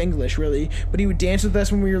lick of English really, but he would dance with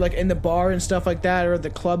us when we were like in the bar and stuff like that, or the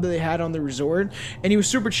club that they had on the resort. And he was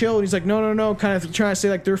super chill, and he's like, no, kind of trying to say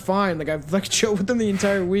like they're fine. Like I've like chilled with them the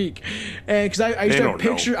entire week, and because I used to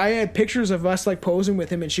have I had pictures of us like posing with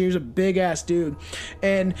him, and she was a big ass dude,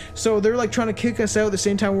 and so they're like trying to kick us out at the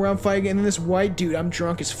same time where I'm fighting. And then this white dude, I'm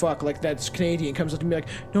drunk as fuck, like that's Canadian, comes up to me like,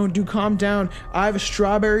 no dude, calm down, I have a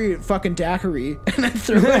strawberry fucking daiquiri. And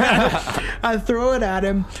I throw it at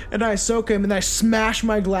him and I soak him and I smash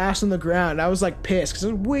my glass on the ground. I was like pissed because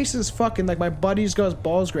it was wasted as fucking, like my buddy's got his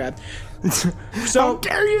balls grabbed. So how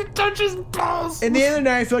dare you touch his balls? And the other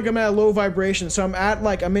night I feel like I'm at a low vibration, so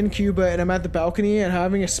I'm in Cuba and I'm at the balcony and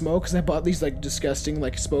having a smoke because I bought these like disgusting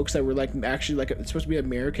like smokes that were like actually like it's supposed to be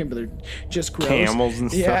American, but they're just gross. Camels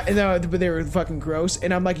and stuff. Yeah, no, but they were fucking gross.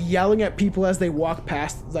 And I'm like yelling at people as they walk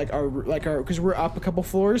past like our because we're up a couple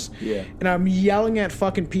floors. Yeah. And I'm yelling at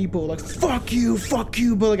fucking people like fuck you,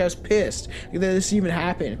 but like I was pissed that this even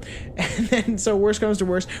happened. And then so worst comes to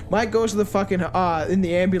worst, Mike goes to the fucking in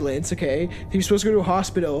the ambulance. Okay. He was supposed to go to a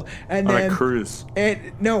hospital, and then on a cruise.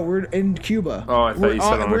 And no, we're in Cuba. Oh, I thought you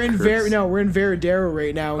said on a cruise. We're in Veradero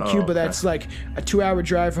right now in Cuba. Okay. That's like a 2-hour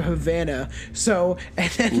drive from Havana. So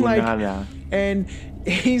and then and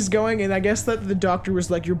he's going, and I guess that the doctor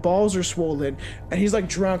was like, your balls are swollen, and he's like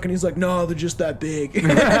drunk, and he's like, no, they're just that big.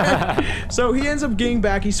 So he ends up getting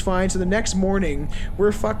back. He's fine. So the next morning,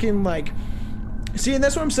 we're fucking like. See, and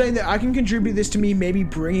that's what I'm saying, that I can contribute this to me maybe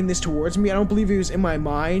bringing this towards me. I don't believe it was in my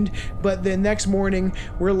mind, but the next morning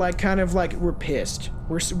we're like kind of like we're pissed.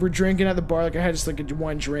 We're drinking at the bar, like I had just like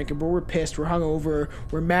one drink, but we're pissed, we're hungover,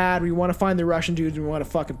 we're mad, we want to find the Russian dudes, and we want to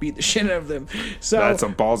fucking beat the shit out of them. So that's a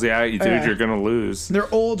ballsy attitude. You're gonna lose.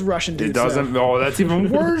 They're old Russian dudes. It doesn't. Oh, that's even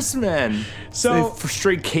worse, man. So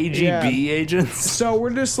straight KGB agents. So we're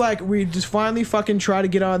just like we just finally fucking try to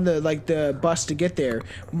get on the bus to get there.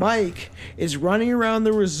 Mike is running around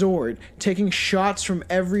the resort taking shots from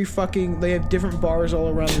every fucking. They have different bars all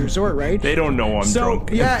around the resort, right? They don't know I'm drunk.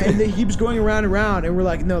 Yeah, and he keeps going around and we're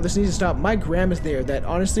like, no, this needs to stop. My grandma's there. That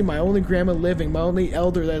honestly, my only grandma living, my only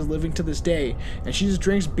elder that is living to this day, and she just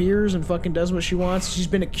drinks beers and fucking does what she wants. She's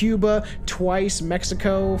been to Cuba twice,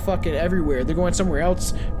 Mexico, fucking everywhere. They're going somewhere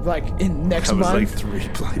else, like in next month. Like 3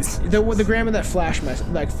 places. The grandma that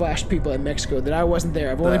flashed people in Mexico. That I wasn't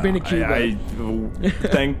there. I've only been to Cuba.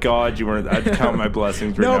 Thank God you weren't. I'd count my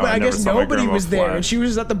blessings right now. No, but I guess nobody was there, and she was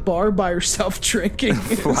just at the bar by herself drinking,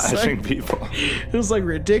 flashing people. It was like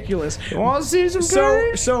ridiculous. You want to see some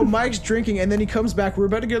So Mike's drinking, and then he comes back. We're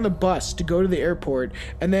about to get on the bus to go to the airport,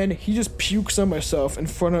 and then he just pukes on himself in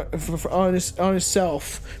front of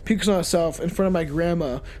my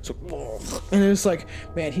grandma. So, and it's like,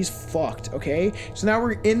 man, he's fucked. Okay, so now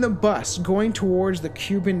we're in the bus going towards the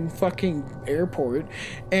Cuban fucking airport,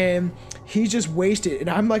 and he's just wasted, and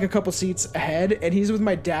I'm like a couple seats ahead, and he's with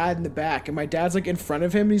my dad in the back, and my dad's like in front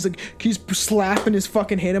of him, and he's slapping his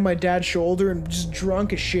fucking hand on my dad's shoulder and just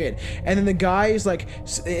drunk as shit. And then the guy is like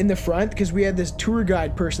in the front, because we had this tour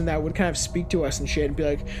guide person that would kind of speak to us and shit and be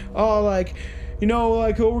like, oh, like, you know,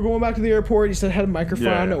 like, oh, we're going back to the airport. He said, had a microphone.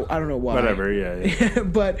 Yeah. I don't know why. Whatever,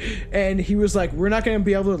 yeah. And he was like, we're not going to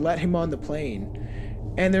be able to let him on the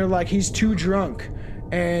plane. And they're like, he's too drunk.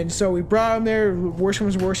 And so we brought him there. Worst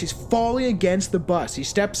comes to worst, he's falling against the bus. He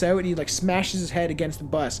steps out and he like smashes his head against the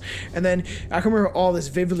bus. And then I can remember all this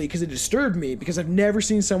vividly because it disturbed me because I've never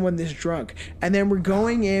seen someone this drunk. And then we're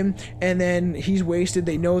going in, and then he's wasted.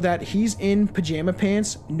 They know that he's in pajama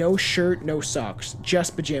pants, no shirt, no socks,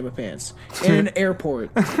 just pajama pants in an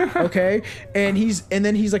airport. Okay, and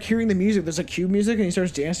then he's like hearing the music. There's like cue music, and he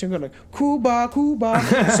starts dancing, going like Cuba, Cuba.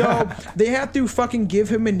 So they have to fucking give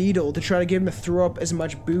him a needle to try to get him to throw up as much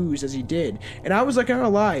booze as he did. And I was like, I'm not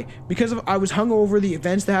gonna lie, because I was hungover, the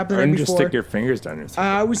events that happened the night before. Just stick your fingers down your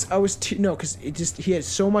throat. No, because he had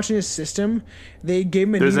so much in his system. They gave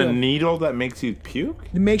him a needle. There's a needle that makes you puke?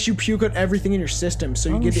 It makes you puke out everything in your system, so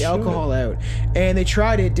you get the alcohol out. And they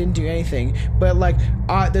tried it, didn't do anything. But like,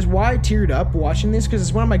 that's why I teared up watching this, because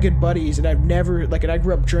it's one of my good buddies, and I've never, like, and I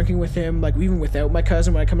grew up drinking with him, like, even without my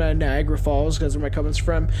cousin. When I come out of Niagara Falls, because where my cousin's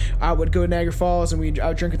from, I would go to Niagara Falls, and I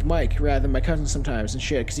would drink with Mike rather than my cousin sometimes and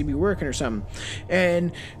shit, because he'd be working or something.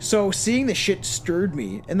 And so seeing this shit stirred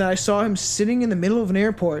me, and then I saw him sitting in the middle of an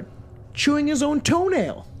airport chewing his own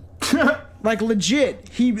toenail. Like, legit.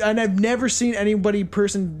 And I've never seen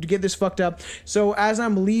person get this fucked up. So as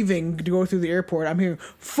I'm leaving to go through the airport, I'm hearing,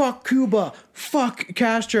 fuck Cuba, fuck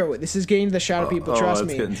Castro. This is getting to the shadow people, trust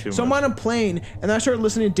me. So I'm on a plane, and I start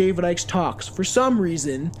listening to David Icke's talks for some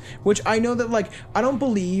reason, which I know that, like, I don't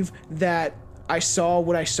believe that I saw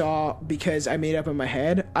what I saw because I made up in my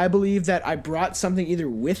head. I believe that I brought something either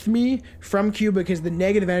with me from Cuba, because the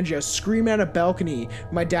negative energy, I was screaming at a balcony.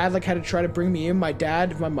 My dad like had to try to bring me in. My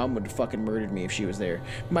mom would have fucking murdered me if she was there.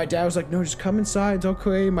 My dad was like, no, just come inside, it's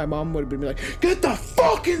okay. My mom would have been like, get the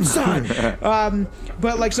fuck inside.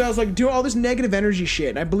 But like, so I was like doing all this negative energy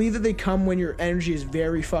shit, and I believe that they come when your energy is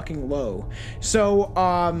very fucking low. So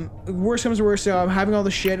worst comes to worst, so I'm having all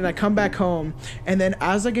this shit, and I come back home, and then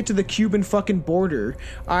as I get to the Cuban fucking border,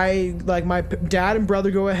 my dad and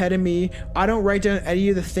brother go ahead of me. I don't write down any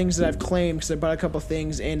of the things that I've claimed because I bought a couple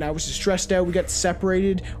things, and I was just stressed out. We got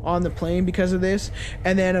separated on the plane because of this,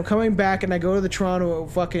 and then I'm coming back, and I go to the Toronto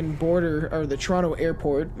fucking border, or the Toronto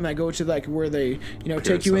airport, and I go to like where they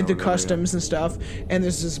take you into customs and stuff, and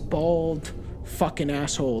there's this bald fucking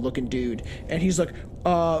asshole looking dude, and he's like,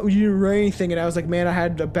 you didn't write anything. And I was like, man, I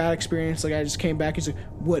had a bad experience, like I just came back. He's like,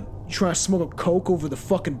 what, you trying to smoke a coke over the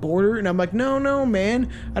fucking border? And I'm like, no man,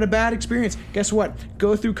 I had a bad experience. Guess what,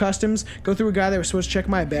 go through customs, go through a guy that was supposed to check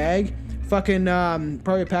my bag, fucking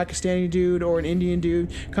probably a Pakistani dude or an Indian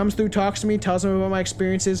dude, comes through, talks to me, tells me about my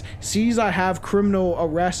experiences, sees I have criminal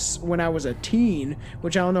arrests when I was a teen,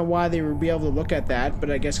 which I don't know why they would be able to look at that, but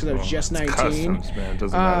I guess because I was just 19. Customs, man. It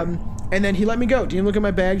doesn't matter. And then he let me go. Didn't look at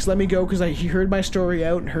my bags, let me go, because he heard my story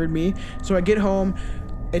out and heard me. So I get home,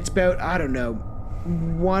 it's about, I don't know,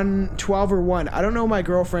 12 or 1. I don't know my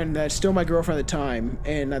girlfriend, that's still my girlfriend at the time,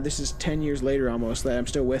 and this is 10 years later almost that I'm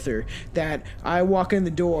still with her, that I walk in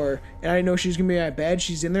the door, and I didn't know she was gonna be in my bed.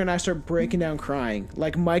 She's in there, and I start breaking down crying.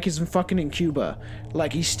 Like, Mike is fucking in Cuba.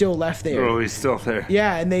 Like, he's still left there. Oh, he's still there.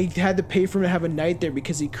 Yeah, and they had to pay for him to have a night there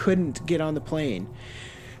because he couldn't get on the plane.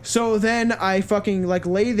 So then I fucking like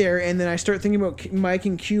lay there, and then I start thinking about Mike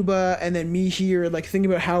in Cuba, and then me here, like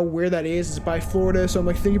thinking about where that is. It's by Florida, so I'm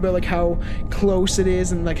like thinking about like how close it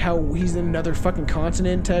is, and like how he's in another fucking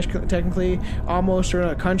continent technically, almost, or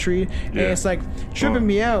another country. Yeah. And it's like tripping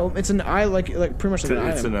me out. It's an island, like pretty much like an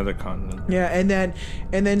island. It's another continent. Yeah,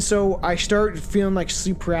 and then so I start feeling like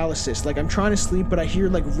sleep paralysis. Like I'm trying to sleep, but I hear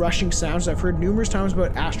like rushing sounds. I've heard numerous times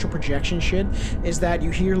about astral projection shit, is that you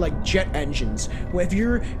hear like jet engines. Well, if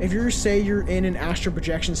you're say you're in an astral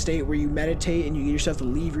projection state where you meditate and you get yourself to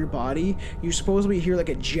leave your body, you supposedly hear like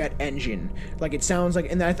a jet engine. Like it sounds like,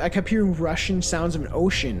 and I kept hearing rushing sounds of an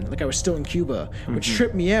ocean, like I was still in Cuba, which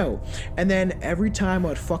tripped me out. And then every time I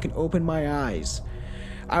would fucking open my eyes,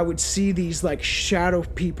 I would see these like shadow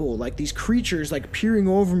people, like these creatures like peering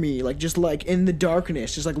over me, like just like in the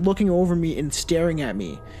darkness, just like looking over me and staring at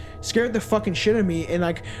me. Scared the fucking shit out of me. And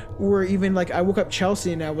like, or even like I woke up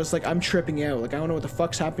Chelsea and I was like, I'm tripping out. Like I don't know what the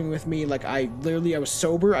fuck's happening with me. Like I was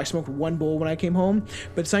sober. I smoked 1 bowl when I came home,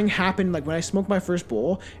 but something happened. Like when I smoked my first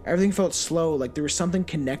bowl, everything felt slow. Like there was something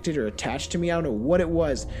connected or attached to me. I don't know what it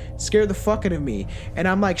was. It scared the fuck out of me. And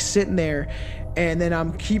I'm like sitting there, and then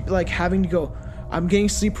I'm keep like having to go, I'm getting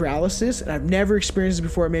sleep paralysis, and I've never experienced it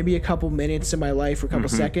before, maybe a couple minutes in my life or a couple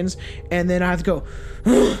seconds, and then I have to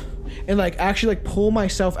go and like actually like pull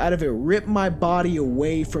myself out of it, rip my body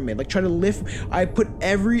away from it, like try to lift. I put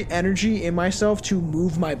every energy in myself to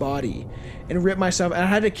move my body, and rip myself. And I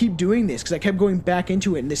had to keep doing this because I kept going back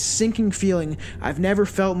into it, and this sinking feeling I've never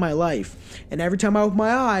felt in my life. And every time I opened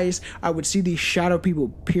my eyes, I would see these shadow people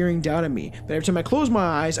peering down at me. But every time I closed my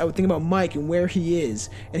eyes, I would think about Mike and where he is,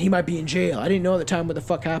 and he might be in jail. I didn't know at the time what the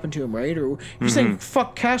fuck happened to him, right? Or he's saying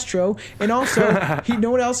fuck Castro. And also, you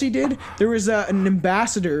know what else he did? There was an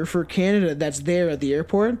ambassador for Canada that's there at the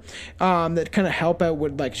airport that kind of help out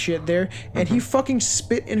with like shit there, and he fucking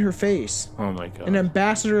spit in her face. Oh my god! An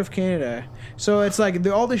ambassador of Canada. So it's like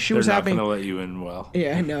all this shit was happening. They're not gonna let you in. Well,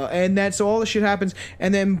 yeah, I know, and that's so all the shit happens,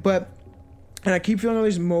 and I keep feeling all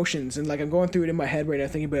these emotions, and like I'm going through it in my head right now,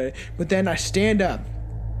 thinking about it. But then I stand up,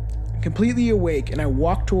 completely awake, and I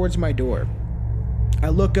walk towards my door. I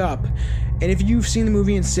look up, and if you've seen the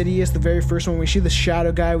movie Insidious, the very first one, we see the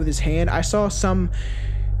shadow guy with his hand. I saw some,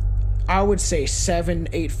 I would say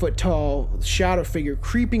 7-8 foot tall shadow figure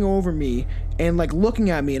creeping over me and like looking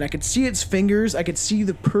at me, and I could see its fingers. I could see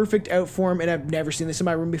the perfect outform, and I've never seen this in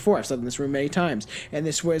my room before. I've slept in this room many times, and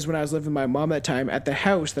this was when I was living with my mom at the time at the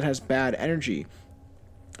house that has bad energy.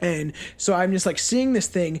 And so I'm just like seeing this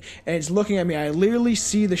thing, and it's looking at me. I literally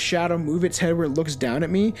see the shadow move its head where it looks down at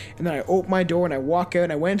me, and then I open my door and I walk out,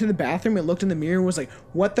 and I went into the bathroom and looked in the mirror and was like,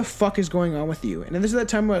 what the fuck is going on with you? And then this is that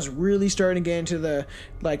time where I was really starting to get into the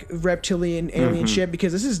like reptilian alien shit,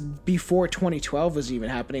 because this is before 2012 was even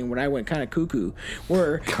happening, when I went kind of cuckoo.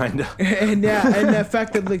 And the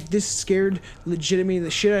fact that like this scared legitimately the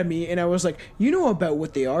shit out of me, and I was like, you know about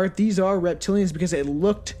what they are. These are reptilians, because it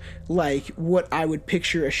looked like what I would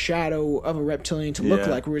picture a shadow of a reptilian to look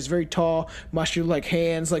like, where it's very tall, muscular, like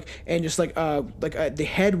hands, like, and just the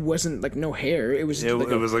head wasn't like no hair. It was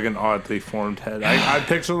like an oddly formed head. I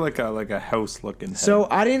picture like a house looking head. So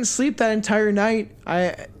I didn't sleep that entire night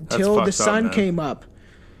till the sun came up.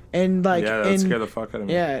 And like, that scared the fuck out of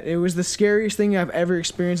me. Yeah, it was the scariest thing I've ever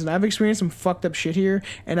experienced, and I've experienced some fucked up shit here,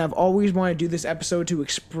 and I've always wanted to do this episode to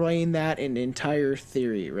explain that in entire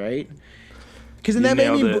theory, right? Because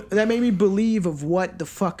that made me believe of what the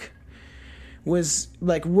fuck was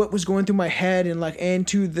like, what was going through my head, and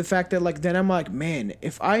to the fact that like then I'm like, man,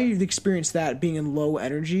 if I experienced that being in low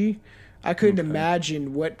energy, I couldn't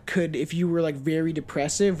imagine what could, if you were like very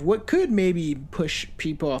depressive, what could maybe push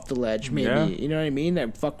people off the ledge, maybe, you know what I mean?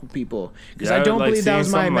 That fuck with people, because I don't believe that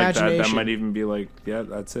was my imagination. That might even be like, yeah,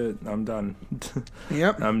 that's it, I'm done.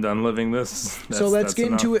 Yep, I'm done living this. So let's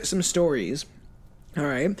get into it. Some stories. All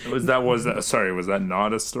right. Was that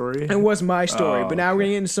not a story? It was my story, but now we're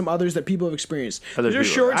getting into some others that people have experienced. They're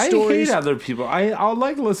short I stories. hate other people. I'll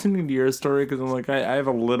like listening to your story because I'm like, I have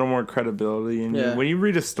a little more credibility in you. When you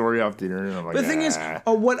read a story off the internet, I'm like, but the thing is,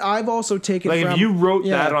 what I've also taken like, from... if you wrote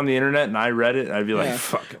that on the internet and I read it, I'd be like,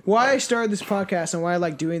 fuck it. Why I started this podcast and why I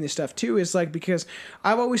like doing this stuff too is like, because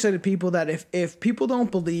I've always said to people that if people don't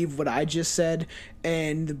believe what I just said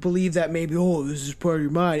and believe that maybe, oh, this is part of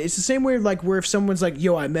your mind, it's the same way like where if someone's like,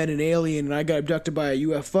 yo, I met an alien and I got abducted by a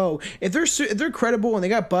UFO, if they're credible and they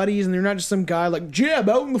got buddies and they're not just some guy like Jeb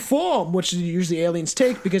out in the farm, which usually aliens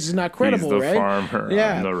take because it's not credible, He's the right? Farmer,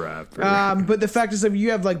 yeah, I'm the rapper. But the fact is that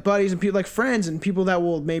you have like buddies and people, like friends and people that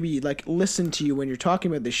will maybe like listen to you when you're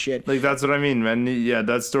talking about this shit. Like, that's what I mean, man. Yeah,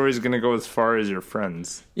 that story's gonna go as far as your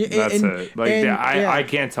friends. Yeah, that's it. Like, I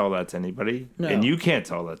can't tell that to anybody, and you can't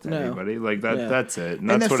tell that to anybody. Like that. Yeah. That's it. And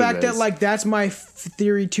that's the fact that like that's my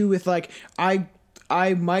theory too. With like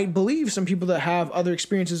I might believe some people that have other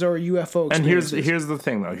experiences or UFO experiences. And here's the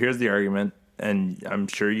thing though. Here's the argument, and I'm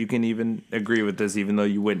sure you can even agree with this, even though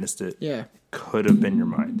you witnessed it. Yeah. Could have been your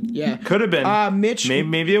mind. Yeah. Could have been. Mitch.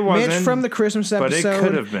 Maybe it wasn't. Mitch from the Christmas episode. But it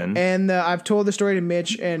could have been. And I've told the story to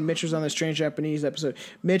Mitch, and Mitch was on the Strange Japanese episode.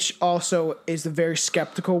 Mitch also is the very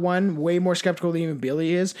skeptical one, way more skeptical than even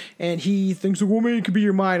Billy is. And he thinks, well, maybe it could be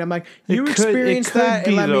your mind. I'm like, you experienced that,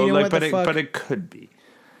 and let me know what the fuck. But it could be.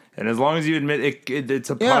 And as long as you admit it's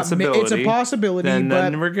a possibility. It's a possibility,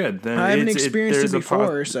 then we're good. Then I haven't experienced it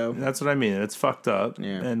before, so. That's what I mean. It's fucked up.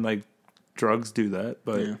 Yeah. And like, drugs do that,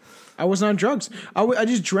 but. Yeah. I wasn't on drugs. I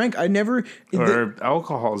just drank. I never... Or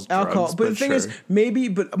alcohol's drugs. Alcohol. But the thing is, maybe...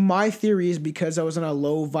 But my theory is because I was on a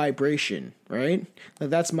low vibration, right? Like,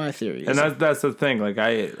 that's my theory. And that's the thing. Like,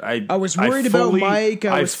 I was worried about Mike.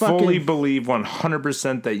 I fully believe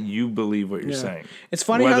 100% that you believe what you're saying. It's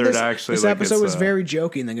funny how this episode was very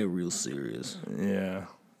jokey and then get real serious. Yeah.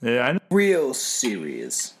 Yeah, I know. Real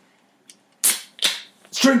serious.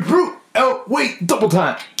 Strength brute. Oh, wait. Double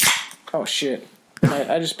time. Oh, shit.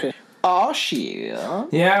 I just pissed. Oh, shit.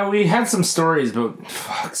 Yeah, we had some stories, but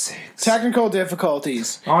fuck's sake. Technical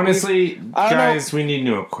difficulties. Honestly, guys, we need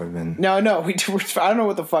new equipment. No, I don't know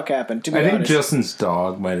what the fuck happened, to be honest. I think Justin's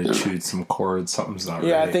dog might have chewed some cords. Something's not right.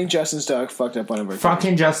 Yeah, I think Justin's dog fucked up one of our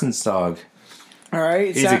Fucking Justin's dog. All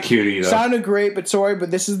right. He's a cutie, though. Sounded great, but sorry,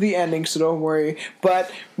 but this is the ending, so don't worry.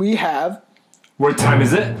 But we have... What time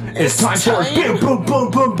is it? It's time for... Boom,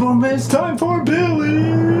 boom, boom, boom. It's time for Billy's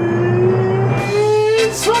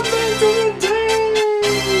Fun Fact of the Day.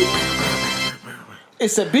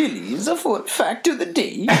 It's a Billy's Fun Fact of the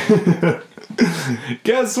Day.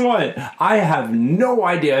 Guess what? I have no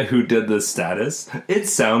idea who did this status. It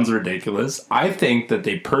sounds ridiculous. I think that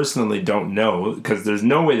they personally don't know, because there's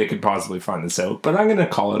no way they could possibly find this out, but I'm going to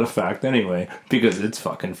call it a fact anyway, because it's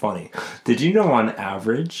fucking funny. Did you know on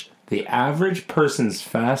average, the average person's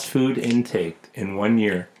fast food intake in 1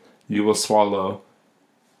 year, you will swallow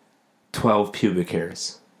 12 pubic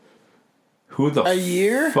hairs? Who the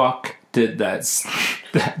fuck did that stat?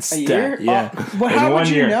 Year? Yeah. Well, how would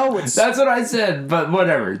you know? That's what I said, but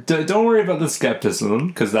whatever. Don't worry about the skepticism,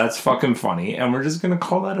 because that's fucking funny, and we're just going to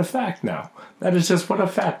call that a fact now. That is just what a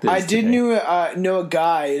fact is. I did know a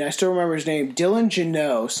guy, and I still remember his name, Dylan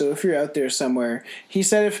Janot. So if you're out there somewhere, he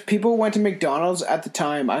said if people went to McDonald's at the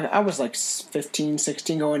time, I was like 15,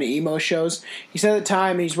 16, going to emo shows. He said at the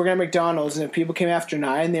time he's working at McDonald's, and if people came after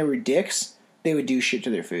 9 and they were dicks, they would do shit to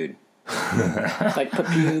their food. Like put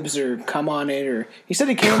pubes or come on it, or he said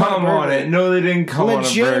he came on a burger. On it. No, they didn't come on a burger.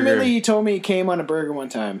 Legitimately, he told me he came on a burger one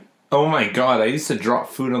time. Oh my god, I used to drop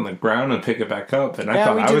food on the ground and pick it back up, and I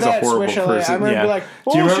thought I was a horrible person. I remember like,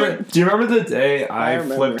 do you remember the day I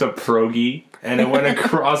flipped a pierogi and it went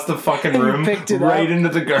across the fucking room right into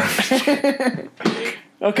the garbage?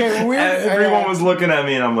 Okay, weird. Everyone was looking at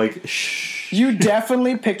me and I'm like, shh. You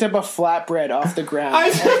definitely picked up a flatbread off the ground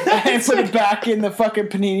and put it back in the fucking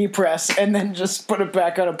panini press and then just put it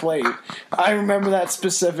back on a plate. I remember that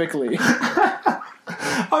specifically.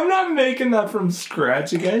 I'm not making that from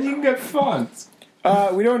scratch again. You can get fucked.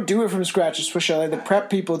 We don't do it from scratch, especially the prep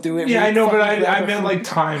people do it. Yeah, I know, but I meant like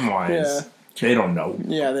time-wise. Yeah. They don't know.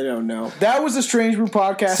 Yeah, they don't know. That was a Strange Brew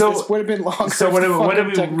podcast. This would have been longer. So what did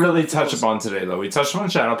we really touch upon today, though? We touched on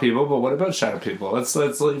shadow people, but what about shadow people? Let's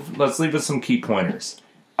leave with some key pointers.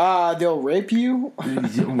 They'll rape you.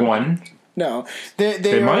 One. No,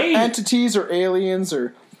 they are might. Entities or aliens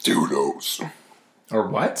or Who knows? Or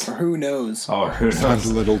what? Or who knows? Oh, who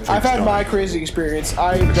knows? I've had my crazy experience.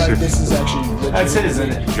 This is actually that's it,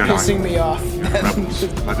 isn't it? Pissing me off.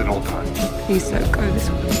 Let it all die. He's so good.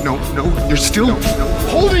 No, you're still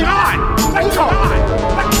holding on. Let go.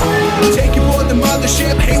 Take you aboard the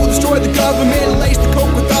mothership. Hey, we'll destroy the government. Lace the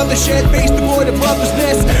coke with other shit. Face the void of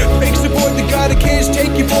brotherlessness. Fakes the void that got a kids.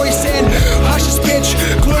 Take your voice in. Hush your bitch.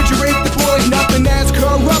 Clergy rape the boys. Nothing as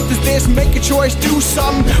corrupt as this. Make a choice. Do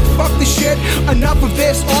something. Fuck the shit. Enough of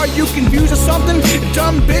this. Are you confused or something?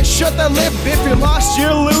 Dumb bitch, shut that lip. If you're lost,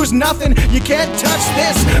 you'll lose nothing. You can't touch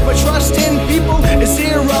this. But trust in people is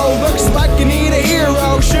zero. Looks like you need a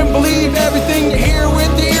hero. Shouldn't believe everything you hear with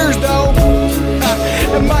your ears, though.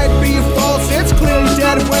 It might be false. It's clearly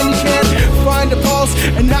dead when you can't find a pulse.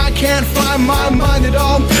 And I can't find my mind at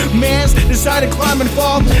all. Man's decided to climb and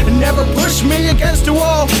fall. And never push me against a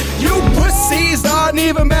wall. You pussies aren't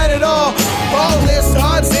even men at all. All this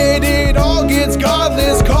odds it all gets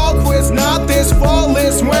godless. Call quits, not this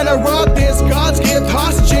flawless. When I rock this, God's gift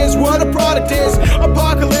hostages. What a product is.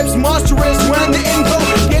 Apocalypse monstrous. When the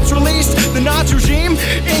info gets released, the Nazi regime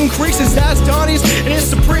increases as Donnie's in his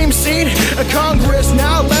supreme seat of Congress.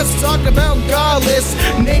 Now let's talk about godless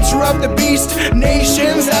nature of the beast.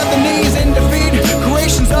 Nations at the knees in defeat.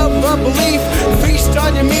 Creations of a belief. Feast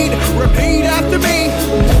on your meat. Repeat after me.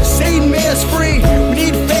 Satan made us free. We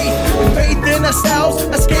need faith. Faith in ourselves.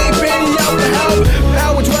 Escaping out the hell.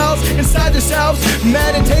 Power dwells inside yourselves.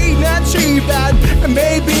 Meditate and achieve that. And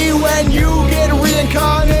maybe when you get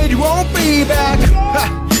reincarnated, you won't be back.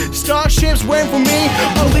 Starships went for me.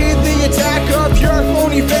 I'll lead the attack of your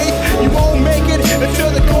phony faith. You won't make it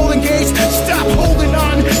until the golden gates. Stop holding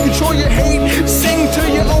on. Control your hate. Sing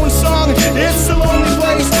to your own song. It's a lonely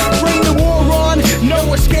place. Bring the war on.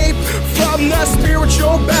 No escape from the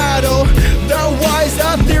spiritual battle. The wise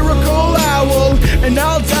ethereal owl. And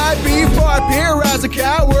I'll die before I appear as a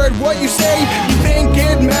coward. What you say, you think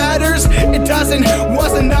it matters? It doesn't.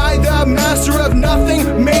 Wasn't I the master of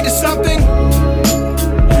nothing? Made to something.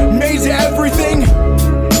 Made to everything.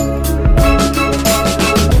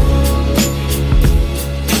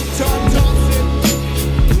 Tom Thompson.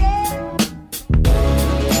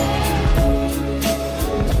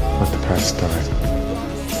 Let the past die.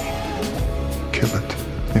 Kill it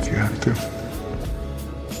if you have to.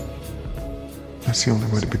 That's the only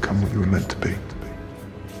way to become what you were meant to be.